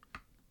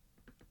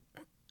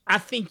 I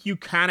think you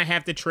kind of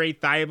have to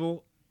trade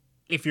Thybulle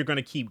if you're going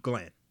to keep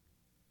Glenn.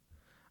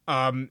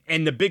 And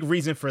the big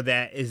reason for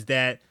that is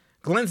that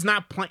Glenn's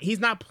not playing. He's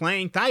not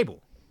playing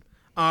Thybulle.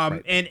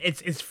 Right. And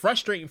it's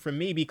frustrating for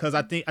me because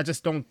I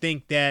just don't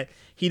think that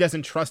he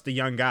doesn't trust the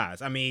young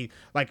guys. I mean,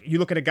 like you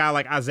look at a guy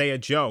like Isaiah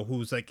Joe,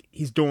 who's like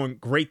he's doing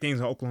great things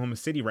in Oklahoma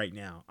City right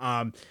now.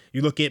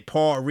 You look at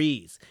Paul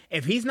Reeves.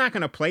 If he's not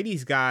going to play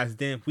these guys,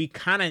 then we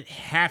kind of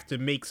have to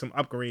make some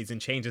upgrades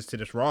and changes to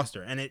this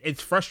roster. And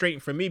it's frustrating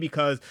for me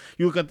because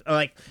you look at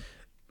like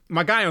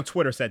my guy on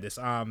Twitter said this.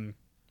 I'm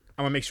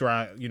gonna make sure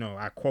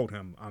I quote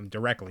him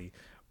directly,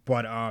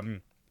 but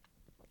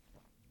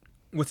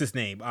what's his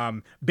name?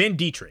 Ben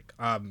Dietrich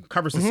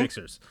covers the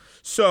Sixers.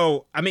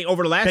 So, I mean,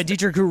 over the last... Ben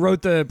Dietrich, who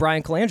wrote the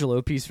Brian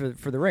Colangelo piece for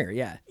The Ringer,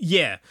 yeah.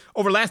 Yeah.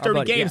 Over the last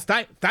 30 games,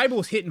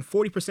 Thybulle's hitting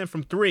 40%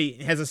 from 3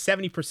 and has a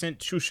 70%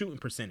 true shooting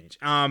percentage.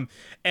 And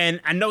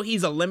I know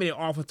he's a limited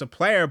offensive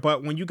player,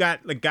 but when you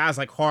got like guys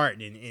like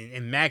Harden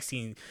and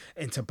Maxey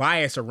and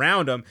Tobias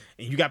around him,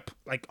 and you got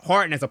like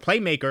Harden as a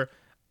playmaker,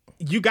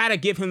 you got to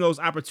give him those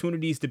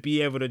opportunities to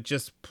be able to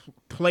just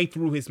play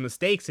through his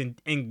mistakes,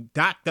 and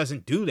Doc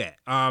doesn't do that.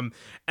 And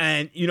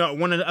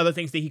one of the other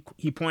things that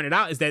he pointed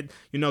out is that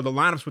the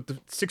lineups with the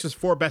Sixers'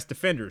 4 best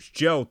defenders,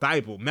 Joe,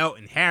 Thybulle,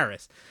 Melton,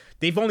 Harris,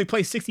 they've only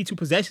played 62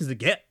 possessions to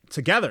get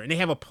together, and they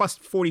have a plus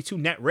 42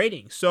 net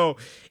rating. So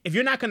if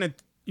you're not gonna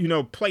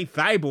play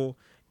Thybulle,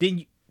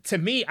 then to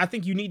me, I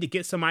think you need to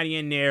get somebody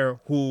in there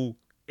who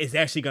is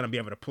actually gonna be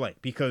able to play,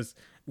 because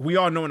we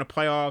all know in the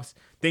playoffs,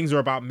 things are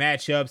about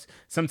matchups.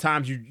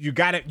 Sometimes you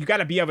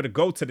gotta be able to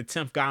go to the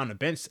 10th guy on the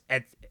bench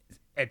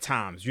at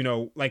times,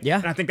 And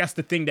I think that's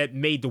the thing that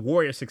made the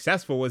Warriors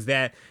successful was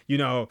that,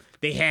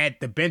 they had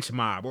the bench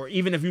mob. Or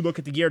even if you look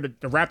at the year the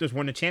Raptors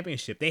won the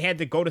championship, they had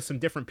to go to some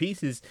different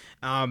pieces.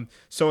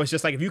 So it's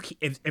just like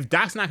if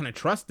Doc's not going to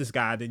trust this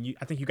guy, then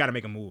I think you got to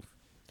make a move.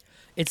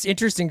 It's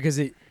interesting because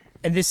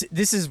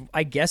this is,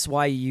 I guess,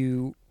 why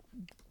you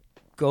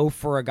go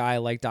for a guy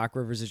like Doc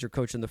Rivers as your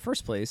coach in the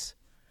first place,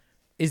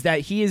 is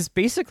that he is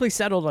basically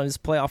settled on his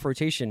playoff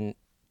rotation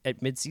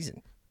at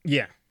midseason.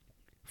 Yeah.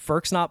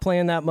 Ferk's not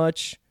playing that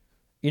much.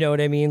 You know what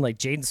I mean? Like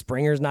Jaden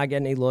Springer's not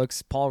getting any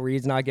looks. Paul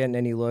Reed's not getting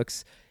any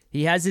looks.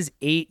 He has his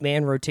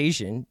 8-man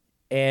rotation,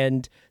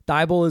 and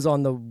Thybulle is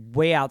on the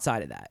way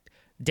outside of that.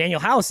 Daniel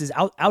House is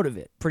out of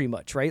it pretty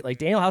much, right? Like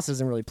Daniel House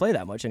doesn't really play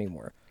that much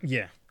anymore.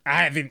 Yeah.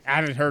 I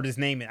haven't heard his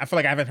name. I feel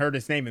like I haven't heard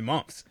his name in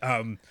months.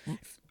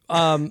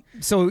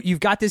 So you've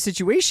got this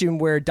situation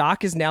where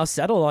Doc is now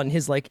settled on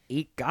his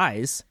 8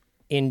 guys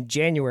in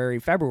January,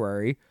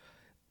 February,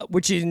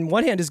 which in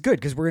one hand is good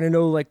because we're going to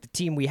know the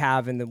team we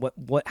have and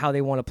how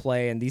they want to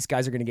play, and these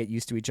guys are going to get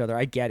used to each other.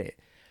 I get it.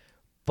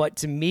 But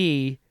to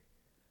me,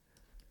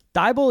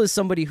 Thybulle is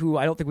somebody who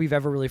I don't think we've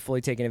ever really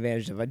fully taken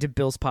advantage of. I did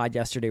Bill's pod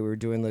yesterday. We were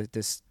doing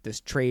this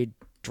trade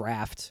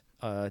draft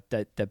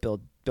that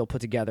Bill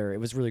put together. It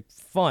was really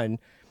fun.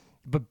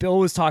 But Bill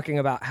was talking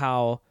about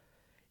how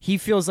he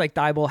feels like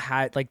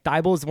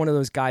Thybulle is one of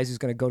those guys who's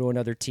going to go to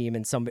another team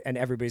and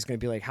everybody's going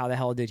to be like, how the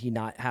hell did he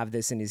not have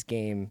this in his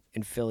game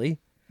in Philly?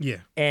 Yeah.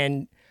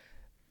 And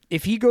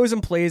if he goes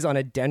and plays on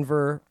a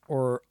Denver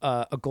or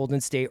a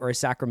Golden State or a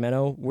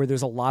Sacramento where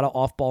there's a lot of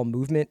off-ball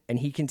movement and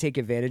he can take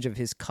advantage of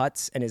his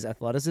cuts and his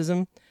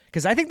athleticism,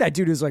 because I think that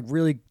dude is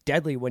really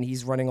deadly when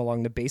he's running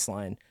along the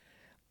baseline.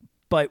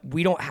 but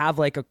we don't have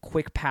like a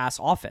quick pass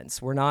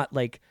offense. We're not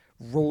like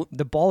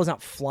the ball is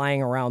not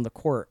flying around the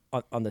court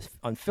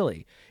on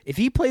Philly. If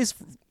he plays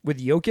with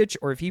Jokic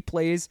or if he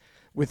plays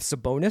with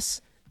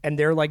Sabonis and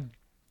they're like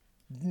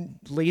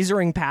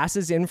lasering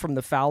passes in from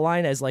the foul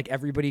line as like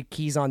everybody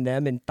keys on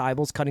them and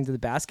Thibel's cutting to the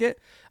basket,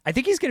 I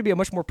think he's going to be a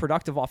much more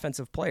productive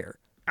offensive player.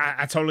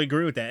 I totally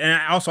agree with that. And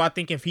I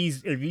think if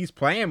he's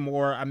playing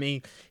more, I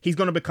mean, he's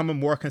going to become a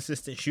more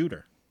consistent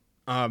shooter.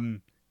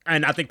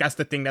 And I think that's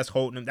the thing that's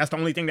holding him. That's the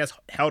only thing that's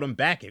held him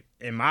back,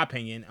 in my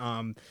opinion.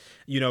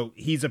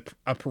 He's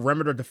a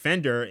perimeter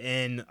defender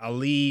in a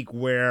league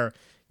where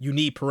you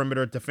need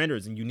perimeter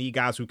defenders and you need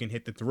guys who can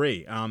hit the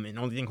three. And the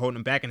only thing holding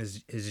him back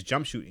is his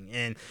jump shooting.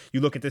 And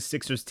you look at the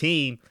Sixers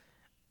team,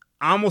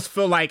 I almost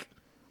feel like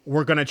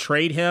we're going to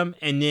trade him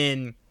and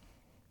then,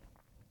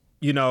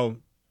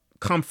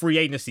 come free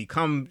agency,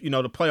 come, the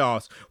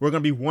playoffs, we're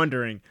going to be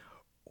wondering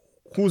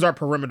who's our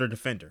perimeter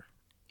defender.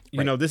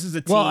 Right. This is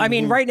a team. Well, I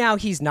mean, right now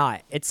he's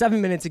not. It's 7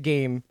 minutes a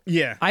game.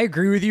 Yeah. I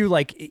agree with you.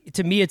 Like,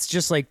 to me, it's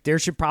just like we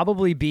should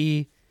probably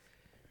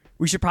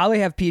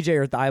have PJ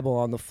or Thibault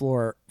on the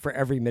floor for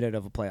every minute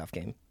of a playoff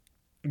game.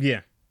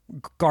 Yeah.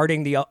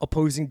 Guarding the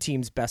opposing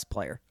team's best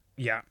player.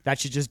 Yeah. That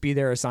should just be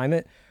their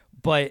assignment.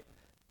 But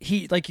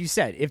he, like you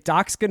said, if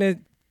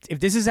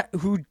this is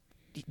who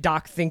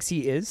Doc thinks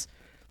he is,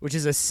 which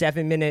is a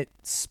 7 minute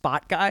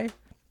spot guy,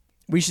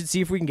 we should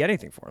see if we can get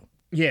anything for him.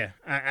 Yeah,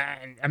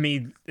 I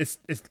mean, it's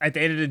at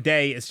the end of the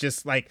day, it's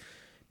just like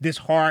this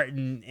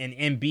Harden and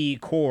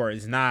Embiid core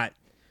is not.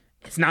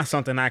 It's not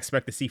something I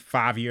expect to see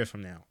 5 years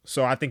from now.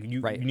 So I think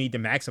you need to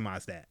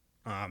maximize that.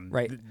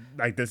 Right.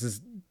 Like this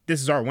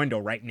is our window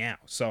right now.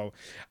 So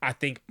I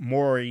think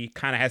Morey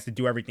kind of has to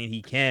do everything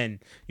he can,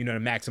 to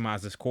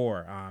maximize this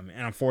core. And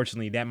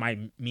unfortunately, that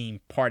might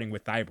mean parting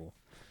with Thibault.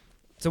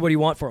 So what do you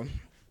want for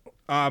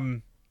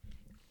him?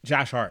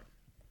 Josh Hart.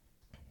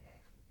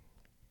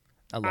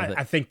 I love it.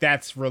 I think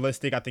that's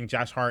realistic. I think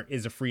Josh Hart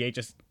is a free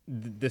agent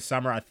this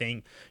summer. I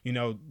think,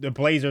 the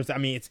Blazers, I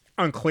mean, it's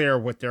unclear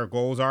what their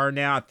goals are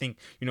now. I think,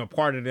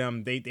 part of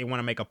them, they want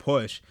to make a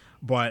push.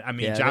 But, I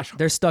mean, Josh...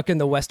 They're stuck in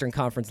the Western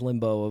Conference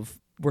limbo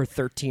of we're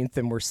 13th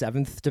and we're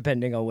 7th,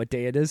 depending on what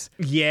day it is.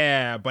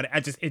 Yeah, but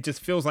it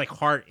just feels like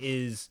Hart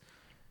is...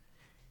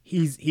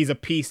 He's a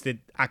piece that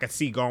I could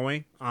see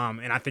going,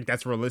 and I think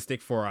that's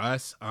realistic for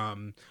us.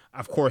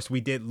 Of course,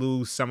 we did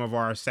lose some of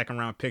our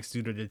second-round picks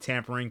due to the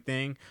tampering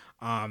thing.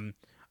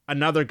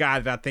 Another guy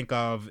that I think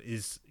of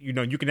is, you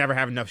can never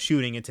have enough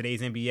shooting in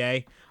today's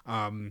NBA.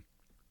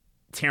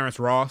 Terrence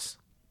Ross.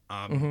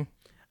 I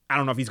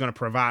don't know if he's going to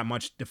provide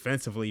much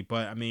defensively,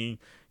 but, I mean,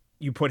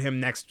 you put him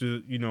next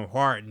to,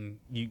 Hart, and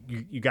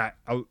you got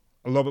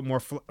a little bit more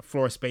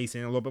floor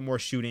spacing, a little bit more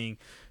shooting,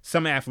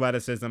 some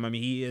athleticism. I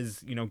mean, he is,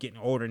 getting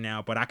older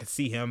now, but I could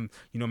see him,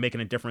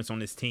 making a difference on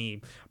this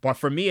team. But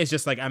for me, it's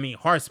just like, I mean,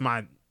 Hart's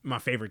my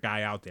favorite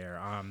guy out there.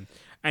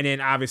 And then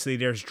obviously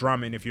there's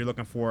Drummond if you're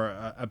looking for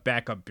a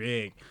backup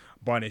big.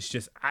 But it's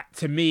just,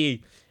 to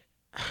me,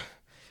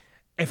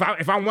 if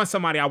I want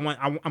somebody,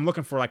 I'm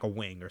looking for like a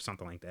wing or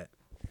something like that.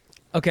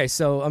 Okay,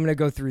 so I'm going to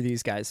go through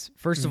these guys.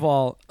 First of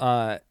all,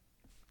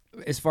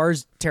 as far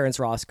as Terrence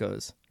Ross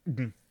goes,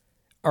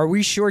 are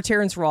we sure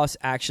Terrence Ross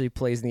actually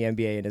plays in the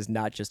NBA and is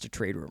not just a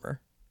trade rumor?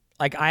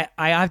 Like I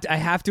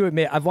have to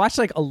admit, I've watched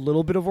like a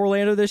little bit of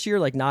Orlando this year,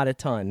 like not a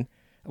ton.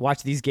 I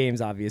watch these games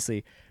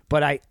obviously,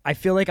 but I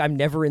feel like I'm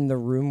never in the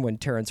room when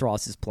Terrence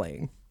Ross is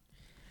playing.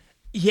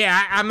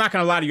 Yeah, I'm not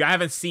gonna lie to you. I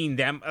haven't seen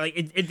them. Like,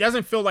 it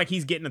doesn't feel like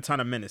he's getting a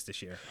ton of minutes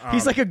this year.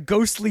 He's like a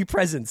ghostly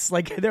presence.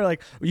 Like they're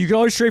like, you can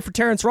always trade for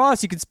Terrence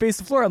Ross. You can space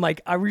the floor. I'm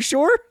like, are we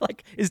sure?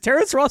 Like, is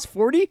Terrence Ross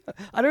 40?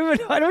 I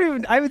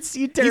haven't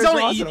seen Terrence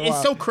Ross in a while.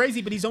 It's so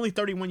crazy, but he's only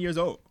 31 years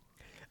old.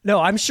 No,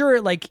 I'm sure.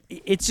 Like,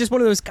 it's just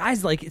one of those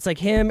guys. Like, it's like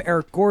him,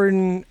 Eric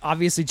Gordon,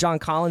 obviously John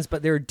Collins,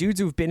 but there are dudes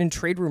who've been in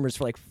trade rumors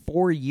for like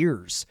 4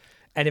 years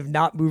and have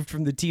not moved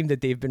from the team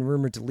that they've been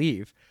rumored to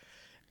leave.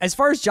 As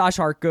far as Josh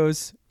Hart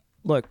goes.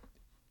 Look,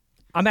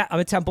 I'm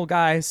a Temple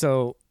guy,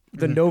 so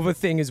the Nova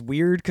thing is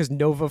weird because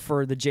Nova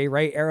for the Jay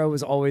Wright era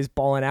was always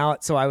balling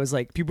out. So I was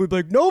like, people would be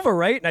like, Nova,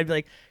 right? And I'd be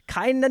like,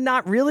 kind of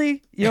not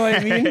really. You know what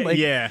I mean? Like,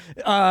 yeah.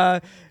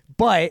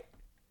 But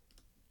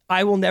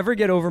I will never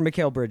get over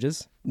Mikal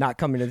Bridges not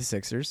coming to the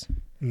Sixers.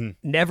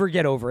 Never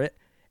get over it.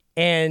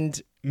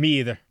 And me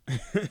either.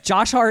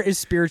 Josh Hart is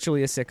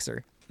spiritually a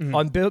Sixer.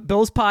 On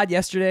Bill's pod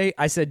yesterday,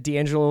 I said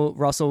D'Angelo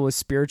Russell was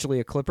spiritually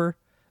a Clipper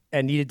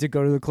and needed to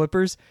go to the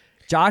Clippers.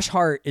 Josh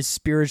Hart is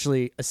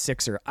spiritually a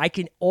Sixer. I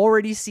can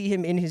already see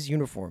him in his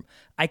uniform.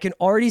 I can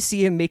already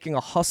see him making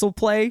a hustle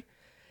play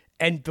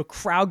and the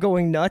crowd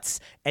going nuts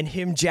and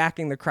him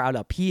jacking the crowd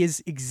up. He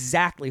is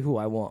exactly who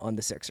I want on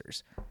the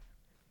Sixers.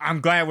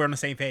 I'm glad we're on the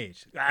same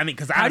page. I mean,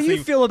 because how do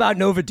you feel about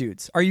Nova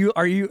dudes? Are you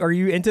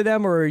into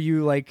them, or are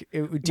you like?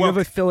 Do you have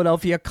a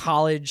Philadelphia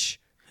college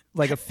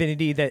like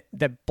affinity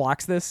that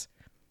blocks this?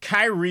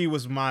 Kyrie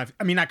was not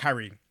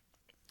Kyrie.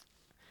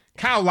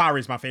 Kyle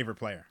Lowry is my favorite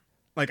player.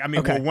 Like, I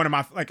mean, one of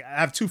my, like,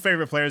 I have two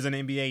favorite players in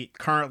the NBA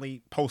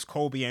currently, post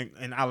Kobe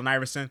and Allen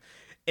Iverson.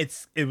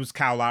 It was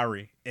Kyle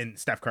Lowry and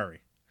Steph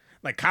Curry.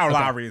 Like Kyle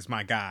Lowry is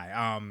my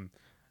guy.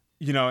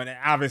 You know, and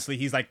obviously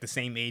he's like the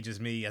same age as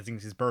me. I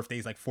think his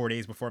birthday's like 4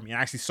 days before me.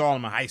 I actually saw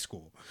him in high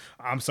school.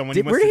 So when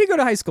where did he go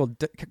to high school?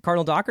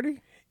 Cardinal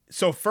Doherty?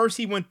 So first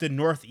he went to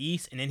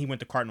Northeast, and then he went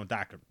to Cardinal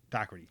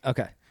Doherty.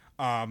 Okay.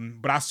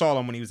 But I saw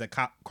him when he was at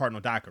Cardinal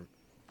Doherty.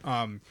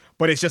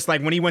 But it's just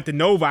like when he went to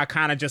Nova, I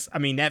kind of just, I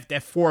mean,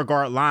 that 4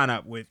 guard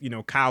lineup with, you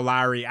know, Kyle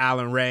Lowry,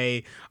 Allen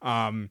Ray,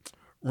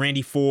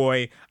 Randy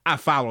Foye, I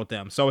followed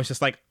them. So it's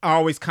just like I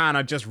always kind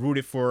of just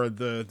rooted for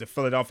the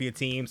Philadelphia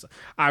teams.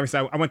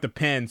 Obviously, I went to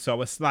Penn,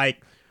 so it's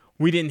like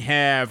we didn't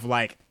have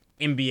like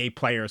NBA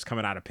players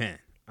coming out of Penn.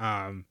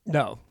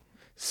 No.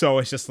 So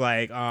it's just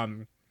like I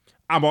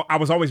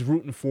was always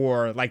rooting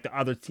for like the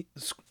other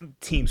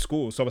team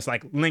schools. So it's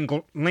like Lynn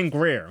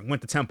Greer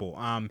went to Temple.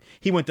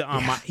 He went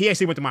to he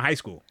actually went to my high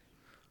school.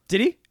 Did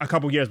he? A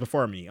couple years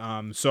before me.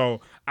 So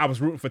I was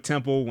rooting for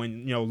Temple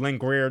when, you know, Lynn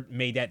Greer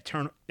made that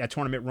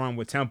tournament run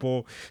with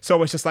Temple.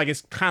 So it's just like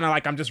it's kind of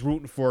like I'm just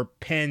rooting for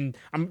Penn.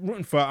 I'm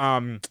rooting for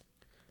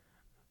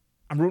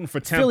Temple.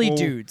 Philly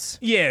dudes.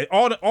 Yeah,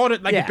 all the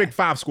the Big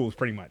 5 schools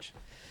pretty much.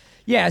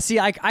 Yeah, see,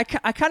 I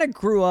kind of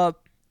grew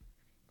up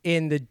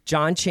in the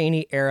John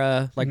Chaney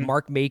era. Like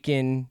Mark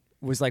Macon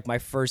was like my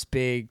first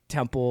big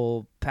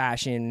Temple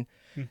passion.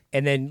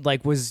 And then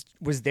like was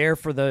there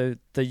for the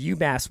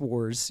UMass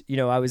wars. You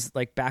know, I was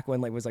like back when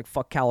like was like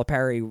fuck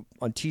Calipari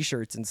on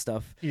t-shirts and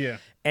stuff. Yeah.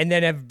 And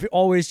then I've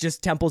always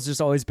Temple's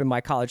just always been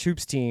my college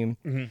hoops team.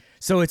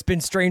 So it's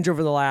been strange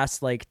over the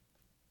last like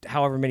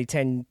however many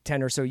 10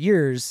 or so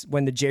years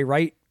when the Jay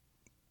Wright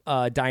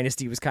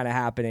dynasty was kind of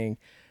happening.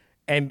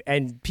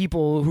 And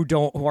people who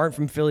aren't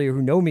from Philly or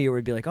who know me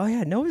would be like, oh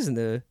yeah, Nova's in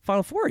the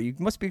Final Four. You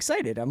must be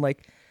excited. I'm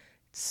like,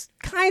 it's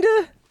kind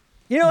of.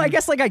 You know, I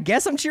guess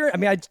I'm cheering. I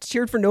mean, I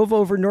cheered for Nova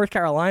over North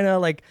Carolina.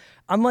 Like,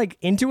 I'm like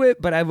into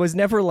it, but I was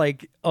never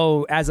like,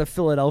 oh, as a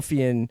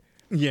Philadelphian,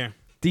 yeah,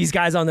 these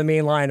guys on the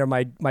main line are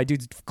my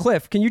dudes.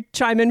 Cliff, can you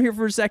chime in here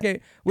for a second?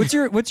 What's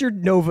your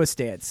Nova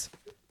stance?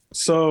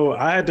 So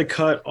I had to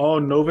cut all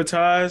Nova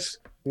ties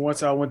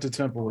once I went to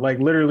Temple. Like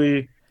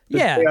literally.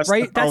 Yeah,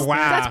 right.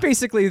 That's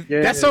basically.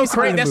 Yeah, that's so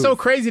crazy. That's so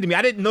crazy to me.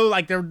 I didn't know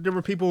like there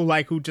were people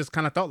like who just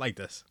kind of thought like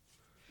this.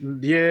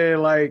 Yeah,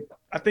 like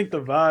I think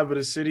the vibe of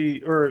the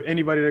city or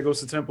anybody that goes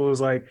to Temple is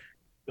like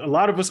a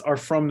lot of us are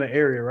from the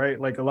area, right?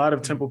 Like a lot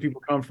of Temple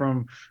people come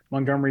from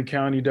Montgomery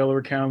County,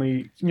 Delaware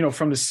County, you know,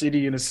 from the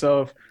city in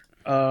itself,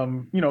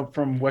 you know,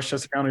 from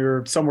Westchester County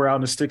or somewhere out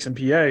in the sticks in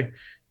PA.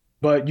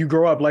 But you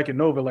grow up liking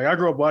Nova. Like I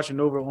grew up watching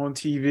Nova on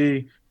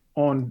TV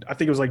I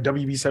think it was like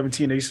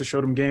WB17. They used to show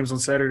them games on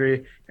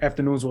Saturday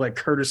afternoons with like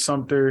Curtis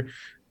Sumter,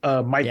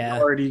 Mike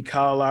Hardy,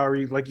 Kyle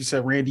Lowry, like you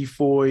said, Randy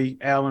Foye,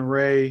 Allen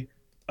Ray.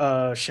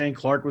 Shane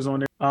Clark was on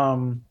there.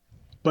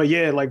 But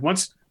yeah, like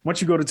once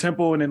you go to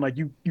Temple and then like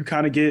you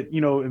kind of get,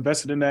 you know,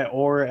 invested in that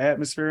aura,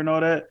 atmosphere and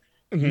all that,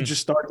 you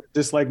just start to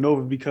dislike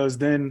Nova because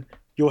then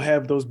you'll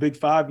have those Big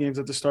 5 games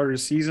at the start of the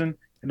season.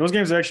 And those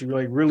games are actually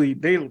like really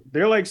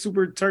they're like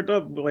super turned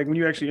up like when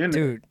you actually in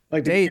dude,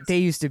 like they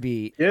used to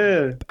be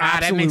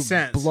that makes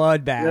sense.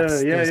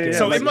 Bloodbaths. Yeah.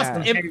 So like,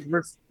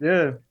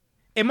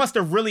 it must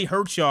have really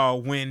hurt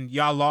y'all when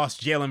y'all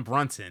lost Jalen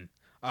Brunson.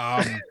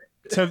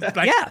 To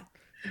like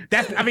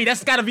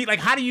that's got to be like,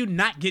 how do you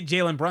not get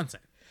Jalen Brunson?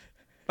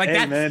 Like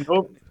that, man.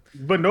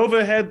 But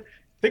Nova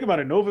think about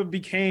it. Nova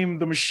became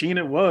the machine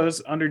it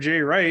was under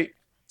Jay Wright.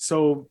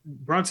 So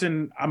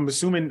Brunson, I'm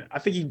assuming, I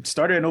think he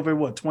started at Nova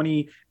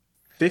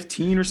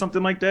 2015 or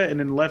something like that, and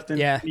then left in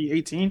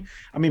 2018.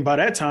 I mean, by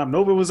that time,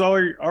 Nova was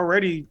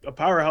already a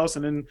powerhouse,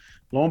 and then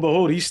lo and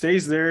behold, he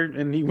stays there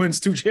and he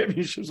wins 2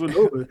 championships with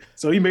Nova.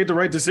 So he made the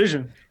right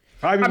decision.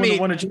 Probably wouldn't have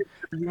won a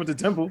championship if he went to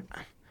Temple.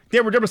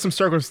 There were some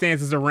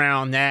circumstances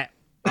around that.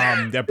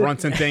 That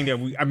Brunson thing that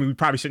we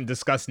probably shouldn't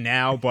discuss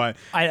now, but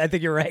I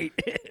think you're right.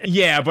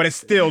 Yeah, but it's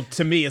still,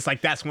 to me, it's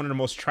like that's one of the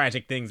most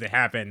tragic things that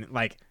happened,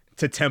 like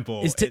to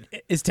Temple.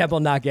 Is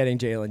Temple not getting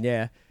Jalen?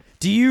 Yeah.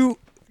 Do you,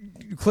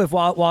 Cliff?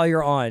 While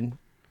you're on,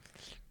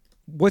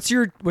 what's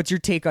your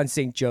take on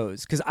St.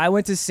 Joe's? Because I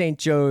went to St.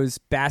 Joe's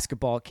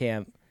basketball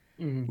camp,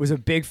 was a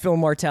big Phil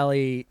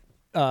Martelli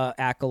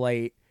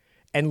acolyte,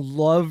 and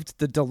loved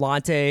the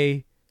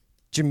Delonte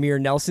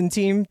Jameer Nelson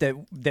team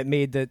that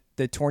made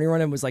the tourney run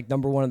and was like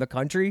number 1 in the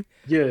country.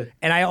 Yeah.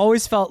 And I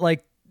always felt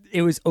like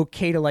it was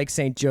okay to like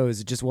St.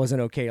 Joe's. It just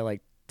wasn't okay to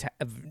like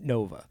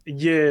Nova.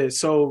 Yeah.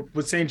 So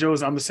with St.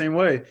 Joe's, I'm the same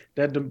way.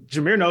 That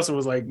Jameer Nelson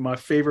was like my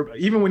favorite.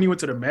 Even when he went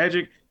to the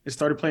Magic and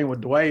started playing with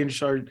Dwight and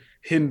started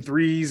hitting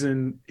threes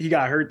and he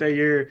got hurt that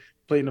year,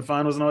 played in the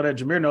finals and all that,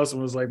 Jameer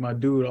Nelson was like my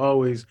dude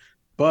always.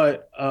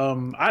 But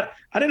I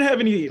didn't have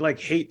any like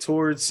hate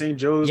towards St.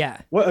 Joe's. Yeah.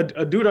 What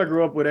a dude I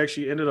grew up with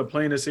actually ended up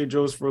playing at St.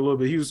 Joe's for a little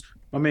bit. He was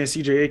my man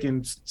CJ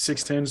Aiken,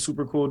 6'10",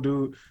 super cool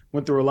dude.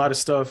 Went through a lot of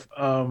stuff.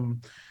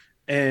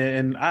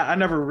 And I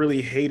never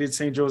really hated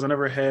St. Joe's. I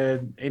never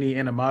had any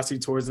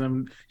animosity towards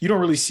them. You don't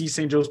really see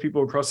St. Joe's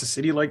people across the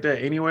city like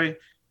that anyway.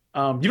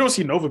 You don't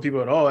see Nova people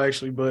at all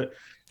actually, but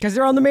because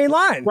they're on the main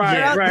line.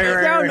 Right.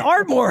 They're in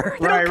Ardmore.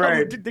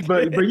 Right.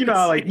 But you know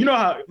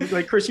how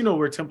like Chris, you know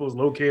where Temple's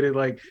located.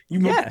 Like you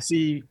must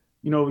see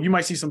you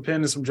might see some Penn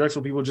and some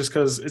Drexel people just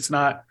because it's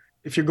not,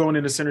 if you're going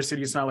into Center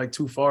City, it's not like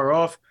too far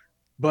off.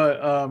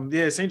 But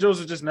St.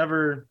 Joe's just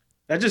never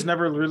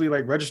really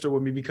like registered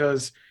with me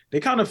because they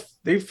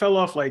fell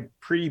off like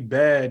pretty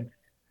bad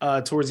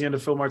towards the end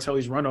of Phil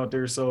Martelli's run out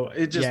there. So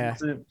it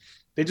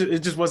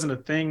just wasn't a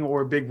thing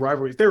or a big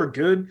rivalry. If they were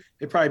good,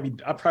 I'd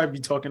probably be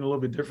talking a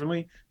little bit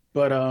differently.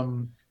 But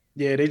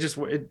they just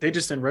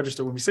didn't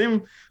register with me.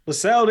 Same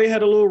LaSalle, they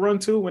had a little run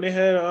too when they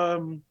had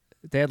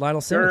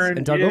Lionel Simmons Dern,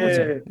 and Doug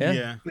Overton.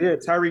 Yeah.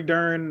 Tyreek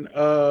Dern.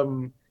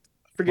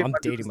 I'm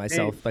dating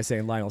myself by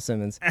saying Lionel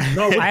Simmons.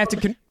 No, I have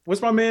to.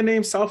 What's my man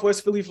name?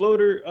 Southwest Philly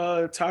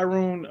floater,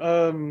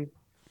 Tyrone.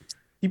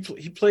 He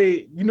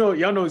played.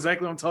 Y'all know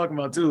exactly what I'm talking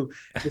about too.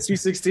 The Sweet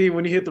 16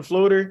 when he hit the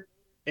floater.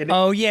 And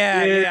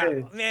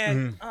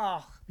man.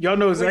 Oh, y'all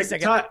know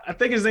exactly. I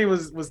think his name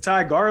was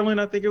Ty Garland.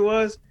 I think it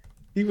was.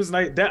 He was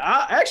like that.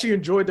 I actually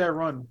enjoyed that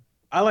run.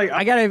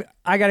 I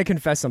gotta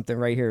confess something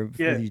right here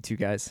with you two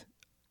guys.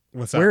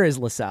 What's up? Where is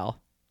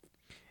LaSalle?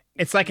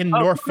 It's like in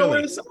North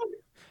Philly. It's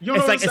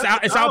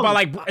out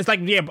by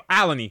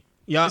Alany.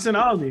 Yeah, it's in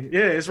Alany.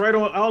 Yeah, it's right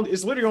on Alany.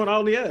 It's literally on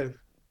Alany Ave.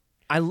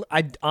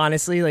 I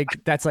honestly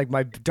that's like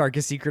my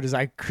darkest secret is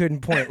I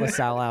couldn't point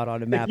LaSalle out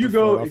on a map.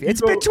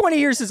 It's been 20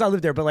 years since I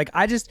lived there, but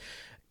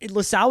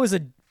LaSalle was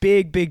a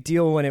big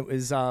deal when it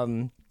was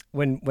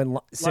when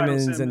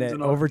Simmons and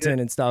Overton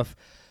and stuff.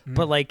 Mm-hmm.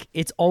 But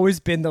it's always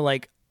been the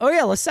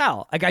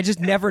LaSalle. I just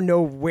never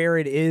know where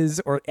it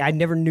is, or I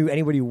never knew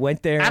anybody who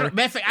went there.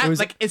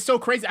 It's so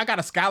crazy. I got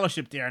a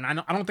scholarship there, and I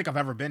don't think I've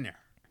ever been there.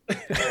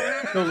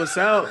 No,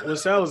 LaSalle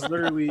is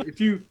literally, if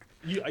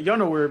y'all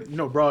know where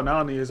Broad and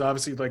Alany is,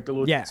 obviously the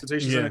little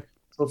transportation center.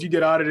 So if you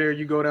get out of there,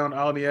 you go down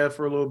Alany Ave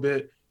for a little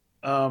bit.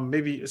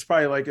 Maybe it's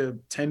probably like a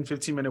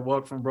 10-15 minute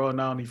walk from Broad and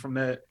Alany from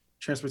that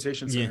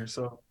transportation center.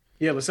 So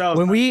LaSalle.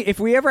 If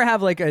we ever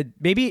have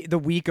maybe the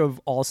week of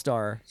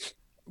All-Star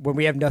when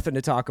we have nothing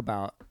to talk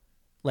about,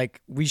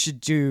 we should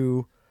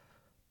do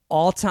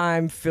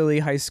all-time Philly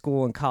high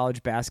school and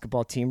college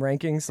basketball team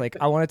rankings.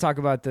 I want to talk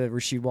about the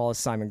Rasheed Wallace,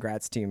 Simon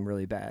Gratz team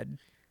really bad.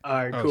 All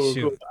right, cool.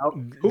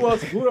 Who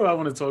else? Who do I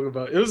want to talk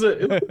about? It was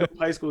a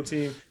high school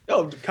team.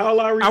 Kyle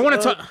Lowry. I want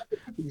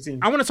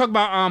to talk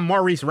about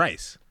Maurice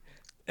Rice.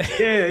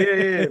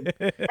 Yeah.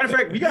 Matter of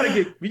fact, we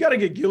gotta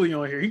get Gilly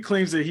on here. He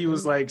claims that he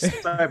was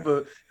some type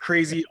of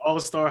crazy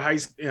all-star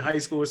in high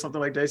school or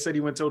something like that. He said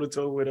he went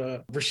toe-to-toe with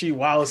Rasheed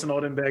Wallace and all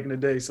them back in the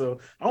day. So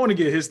I want to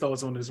get his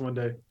thoughts on this one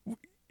day.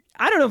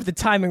 I don't know if the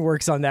timing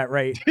works on that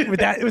right with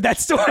that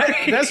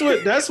story.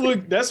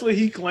 that's what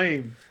he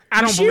claimed.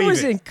 I don't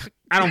believe it.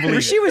 I don't believe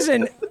it. She was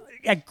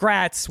at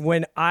Gratz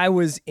when I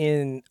was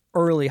in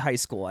early high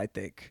school, I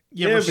think.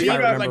 Yeah,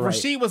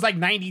 Rasheed was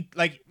 90.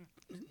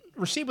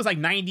 Rasheed was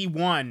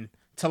 91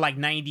 to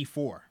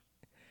 94.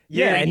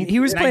 Yeah, and he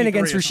was playing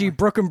against Rasheed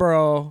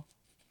Brookenborough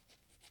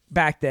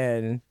back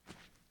then,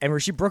 and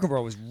Rasheed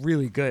Brookenborough was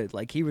really good.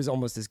 He was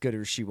almost as good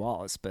as Rasheed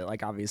Wallace, but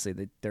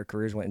obviously their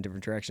careers went in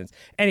different directions.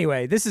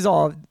 Anyway, this is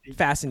all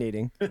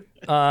fascinating.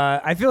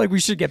 I feel like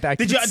we should get back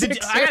to I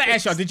gotta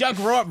ask y'all, did y'all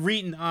grow up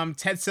reading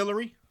Ted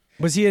Sillery?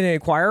 Was he an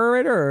Inquirer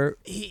writer? Or?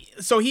 He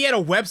had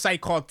a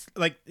website called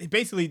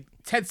basically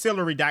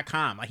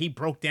TedSillery.com. He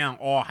broke down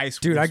all high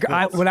school. Dude,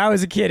 when I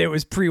was a kid, it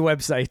was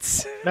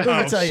pre-websites.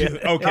 I'll tell you.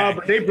 Okay,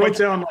 but they broke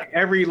down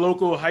every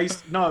local high.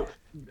 No,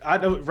 I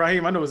know,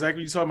 Raheem. I know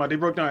exactly what you're talking about. They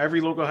broke down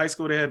every local high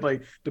school. They had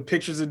the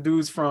pictures of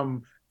dudes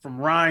from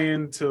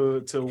Ryan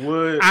to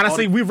Wood.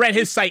 Honestly, we read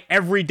his site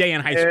every day in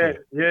high school.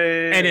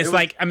 Yeah. And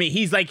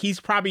it's he's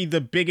probably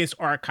the biggest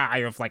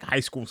archive of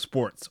high school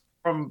sports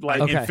from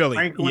in Philly.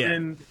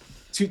 Franklin,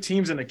 2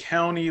 teams in the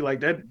county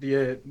that.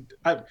 Yeah,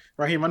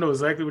 Raheem, I know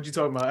exactly what you're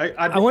talking about.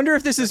 I wonder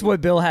if this is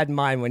what Bill had in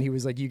mind when he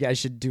was you guys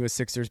should do a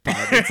Sixers pod.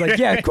 It's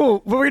yeah,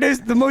 cool.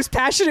 But the most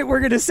passionate we're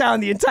gonna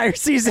sound the entire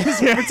season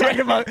is when we're talking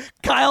about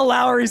Kyle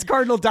Lowry's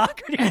Cardinal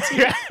Doherty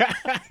team.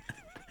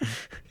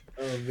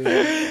 Oh,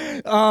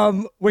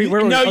 man. Wait,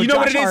 you know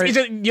what it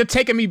is? You're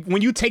taking me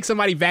when you take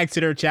somebody back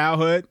to their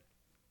childhood.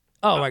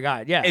 Oh my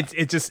God, yeah.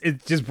 It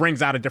just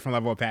brings out a different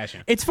level of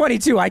passion. It's funny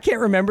too. I can't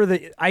remember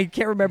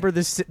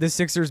the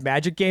Sixers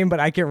Magic game, but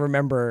I can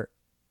remember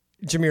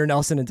Jameer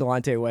Nelson and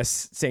Delonte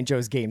West St.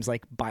 Joe's games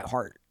by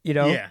heart.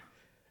 Yeah.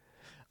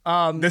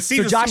 The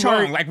season's Josh too long,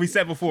 Hart, like we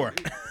said before.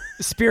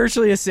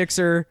 Spiritually a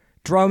Sixer.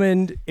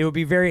 Drummond. It would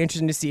be very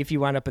interesting to see if he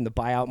wound up in the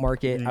buyout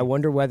market. I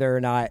wonder whether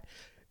or not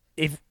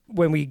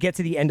when we get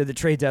to the end of the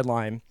trade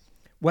deadline,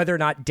 whether or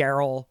not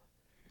Daryl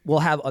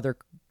will have other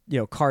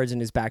cards in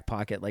his back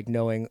pocket,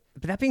 knowing.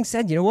 But that being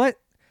said, you know what?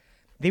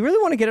 They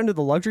really want to get under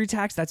the luxury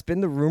tax. That's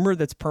been the rumor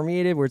that's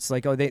permeated, where it's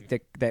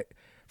that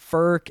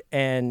Furk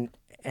and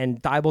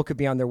Thibault could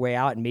be on their way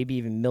out, and maybe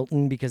even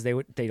Milton, because they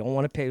don't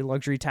want to pay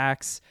luxury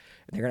tax.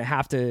 They're gonna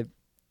have to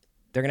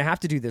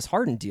do this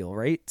Harden deal,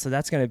 right? So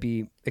that's gonna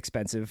be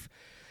expensive.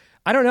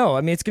 I don't know.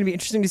 I mean, it's gonna be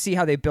interesting to see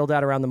how they build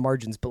out around the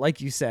margins. But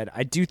like you said,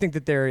 I do think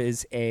that there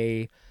is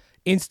a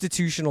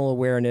institutional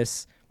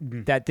awareness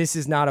that this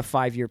is not a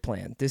 5-year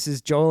plan. This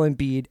is Joel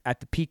Embiid at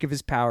the peak of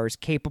his powers,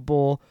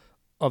 capable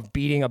of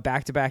beating a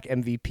back-to-back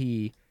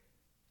MVP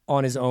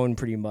on his own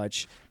pretty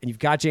much, and you've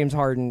got James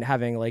Harden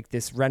having like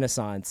this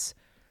renaissance,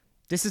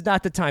 this is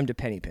not the time to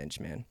penny pinch,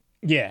 man.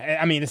 Yeah,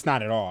 I mean, it's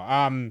not at all.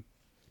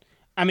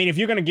 I mean, if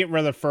you're gonna get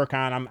rid of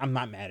Furkan, I'm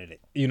not mad at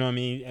it. You know what I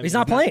mean? He's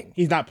not playing.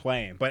 He's not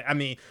playing. But I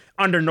mean,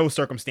 under no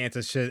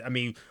circumstances should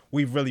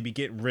we really be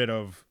getting rid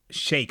of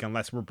Shake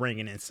unless we're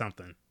bringing in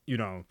something. You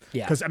know?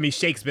 Yeah. Because I mean,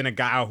 Shake's been a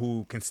guy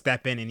who can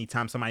step in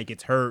anytime somebody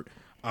gets hurt.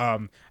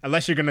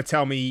 Unless you're gonna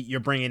tell me you're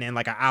bringing in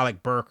like an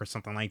Alec Burke or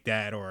something like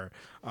that, or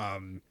I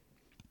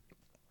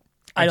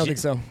don't think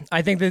so.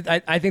 I think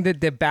that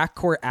the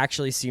backcourt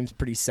actually seems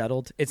pretty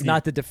settled. It's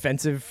not the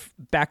defensive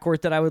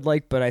backcourt that I would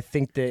like, but I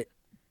think that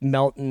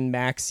Melton,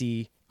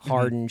 Maxey,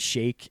 Harden,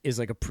 Shake is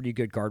like a pretty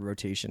good guard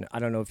rotation. I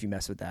don't know if you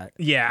mess with that.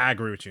 Yeah, I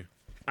agree with you.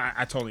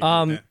 I totally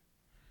agree with that.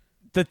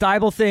 The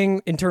Thibault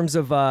thing, in terms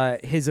of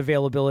his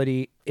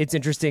availability, it's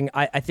interesting.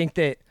 I think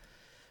that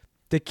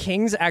the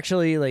Kings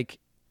actually, like,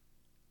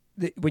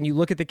 when you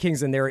look at the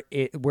Kings and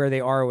where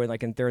they are,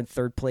 they're in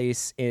third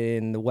place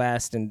in the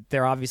West, and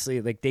they're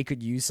obviously like they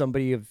could use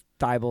somebody of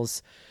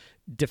Thibault's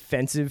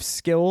defensive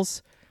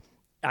skills.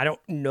 I don't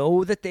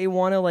know that they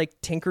want to like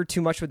tinker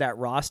too much with that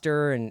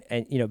roster, and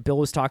you know, Bill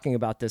was talking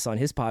about this on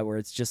his pod, where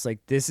it's just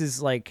like this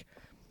is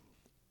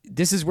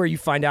where you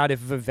find out if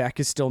Vivek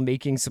is still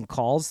making some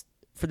calls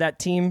for that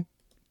team,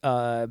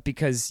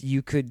 because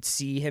you could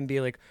see him be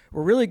like,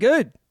 we're really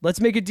good, let's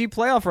make a deep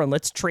playoff run,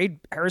 let's trade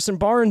Harrison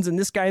Barnes and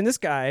this guy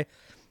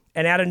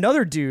and add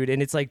another dude.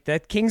 And it's like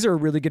that Kings are a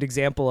really good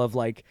example of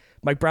like,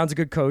 Mike Brown's a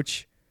good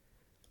coach.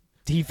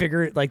 He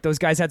figured like those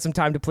guys had some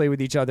time to play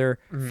with each other.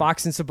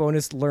 Fox and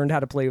Sabonis learned how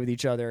to play with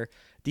each other.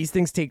 These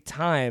things take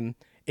time.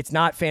 It's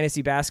not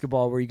fantasy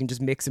basketball where you can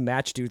just mix and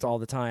match dudes all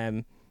the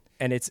time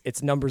and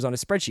it's numbers on a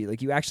spreadsheet.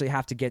 Like, you actually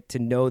have to get to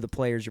know the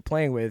players you're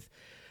playing with.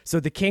 So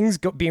the Kings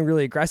being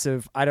really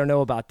aggressive, I don't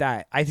know about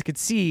that. I could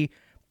see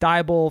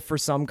Thibault for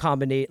some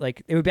combination.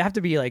 Like, it would have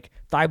to be like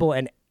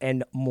Thibault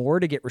and more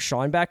to get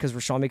Rashawn back, because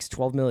Rashawn makes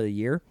 $12 million a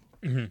year.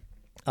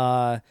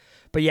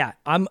 But yeah,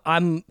 I'm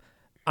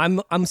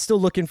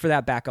still looking for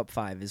that backup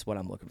five is what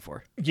I'm looking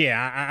for.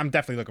 Yeah, I'm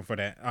definitely looking for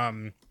that.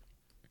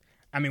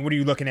 I mean, what are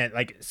you looking at?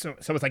 Like, so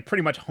it's like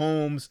pretty much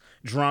Holmes,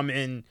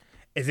 Drummond.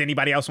 Is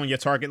anybody else on your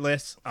target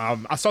list?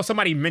 I saw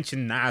somebody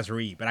mention Naz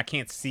Reid, but I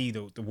can't see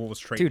the Wolves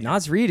trade. Dude,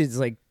 Naz Reid is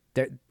like,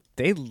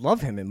 they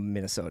love him in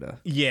Minnesota.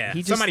 Yeah,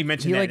 somebody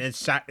mentioned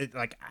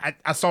that.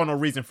 I saw no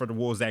reason for the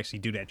Wolves to actually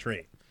do that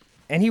trade.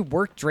 And he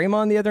worked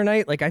Draymond the other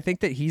night. Like, I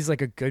think that he's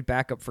like a good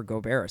backup for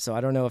Gobert. So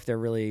I don't know if they're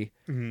really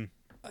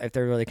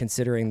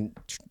considering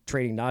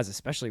trading Naz,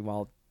 especially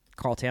while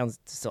Karl Towns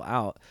still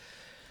out.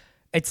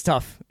 It's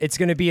tough. It's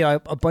going to be a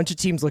bunch of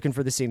teams looking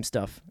for the same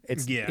stuff.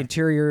 It's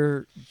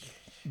interior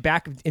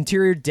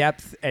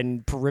depth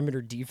and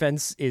perimeter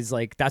defense is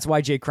like, that's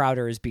why Jay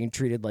Crowder is being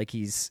treated like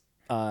he's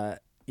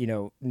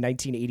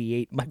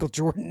 1988 Michael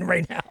Jordan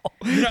right now.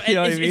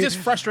 It's just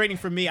frustrating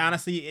for me,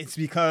 honestly. It's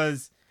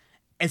because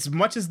as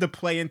much as the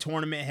play-in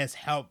tournament has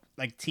helped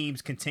like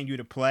teams continue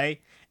to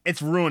play,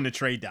 it's ruined the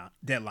trade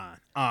deadline.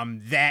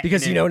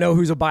 Because you don't know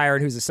who's a buyer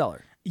and who's a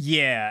seller.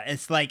 Yeah,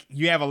 it's like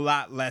you have a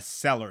lot less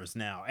sellers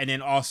now. And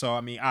then also,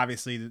 I mean,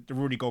 obviously the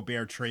Rudy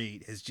Gobert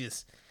trade is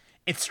just,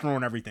 it's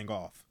thrown everything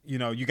off. You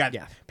know, you got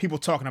people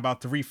talking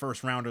about 3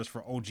 first-rounders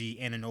for OG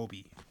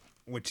Anunoby,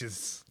 which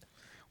is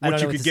what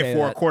you could get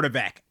for a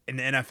quarterback in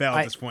the NFL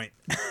at this point.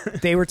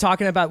 They were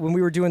talking about, when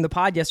we were doing the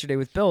pod yesterday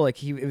with Bill,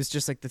 like it was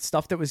just like the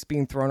stuff that was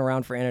being thrown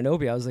around for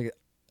Anunoby. I was like,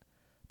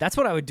 that's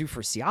what I would do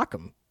for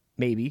Siakam,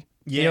 maybe.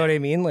 Yeah. You know what I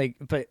mean? Like,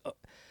 but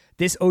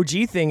this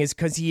OG thing is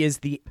because he is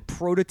the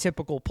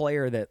prototypical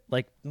player that,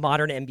 like,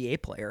 modern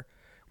NBA player,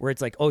 where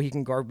it's like, oh, he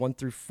can guard 1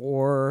 through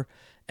 4,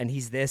 and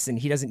he's this, and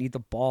he doesn't need the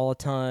ball a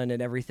ton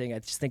and everything. I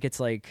just think it's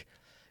like,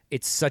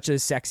 it's such a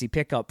sexy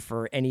pickup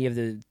for any of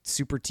the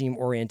super team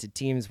oriented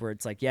teams where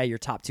it's like, yeah, your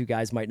top 2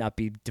 guys might not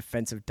be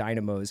defensive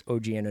dynamos.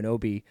 OG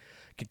Anunoby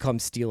could come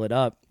steal it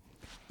up.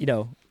 You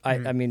know,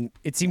 I mean,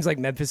 it seems like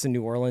Memphis and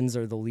New Orleans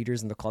are the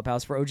leaders in the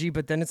clubhouse for OG,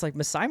 but then it's like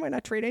Masai might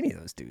not trade any of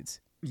those dudes.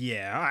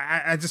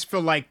 Yeah, I just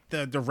feel like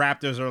the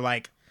Raptors are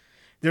like,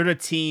 they're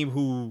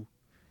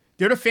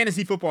the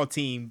fantasy football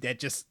team that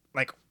just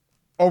like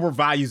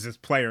overvalues its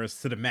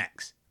players to the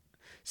max.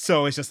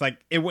 So it's just like,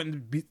 it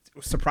wouldn't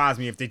surprise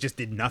me if they just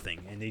did nothing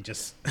and they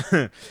just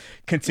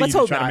continue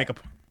to try to make a.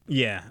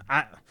 Yeah,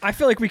 I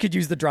feel like we could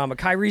use the drama.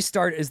 Kyrie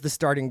is the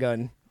starting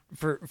gun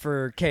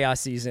for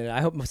chaos season.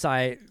 I hope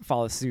Masai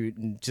follows suit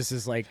and just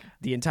is like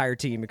the entire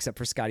team except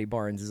for Scotty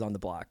Barnes is on the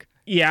block.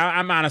 Yeah,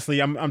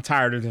 I'm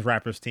tired of this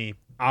Raptors team.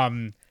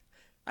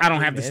 I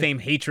don't have the same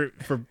hatred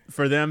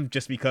for them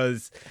just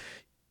because,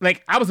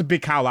 like, I was a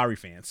big Kyle Lowry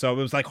fan, so it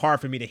was like hard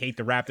for me to hate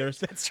the Raptors.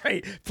 That's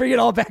right. Bring it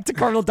all back to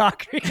Cardinal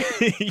Dockery.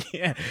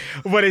 Yeah,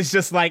 but it's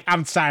just like,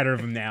 I'm tired of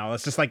him now.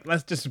 It's just like,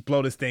 let's just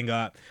blow this thing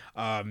up,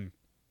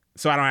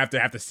 so I don't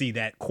have to see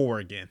that core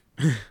again.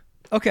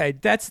 Okay,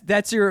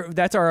 that's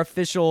our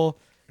official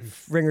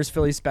Ringers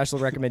Philly special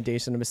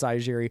recommendation to Masai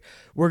Ujiri.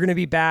 We're going to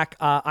be back.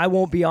 I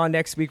won't be on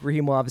next week.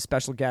 Raheem will have a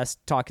special guest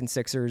talking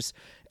Sixers.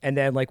 And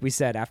then, like we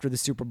said, after the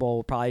Super Bowl,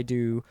 we'll probably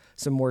do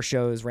some more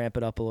shows, ramp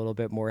it up a little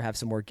bit more, have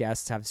some more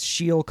guests, have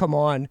Sheil come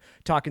on,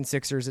 talking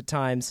Sixers at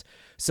times.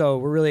 So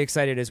we're really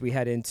excited as we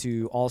head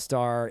into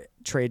All-Star,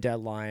 trade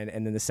deadline,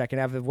 and then the second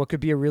half of what could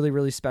be a really,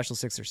 really special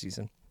Sixer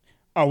season.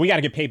 Oh, we got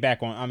to get paid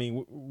back on. I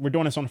mean, we're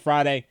doing this on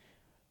Friday.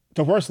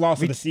 The worst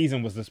loss of the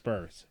season was the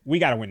Spurs. We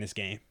got to win this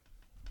game.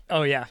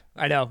 Oh yeah,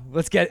 I know.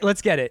 Let's get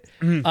it.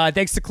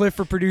 Thanks to Cliff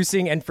for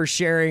producing and for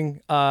sharing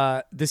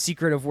the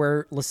secret of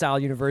where LaSalle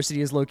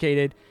University is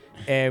located.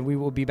 And we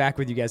will be back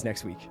with you guys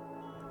next week.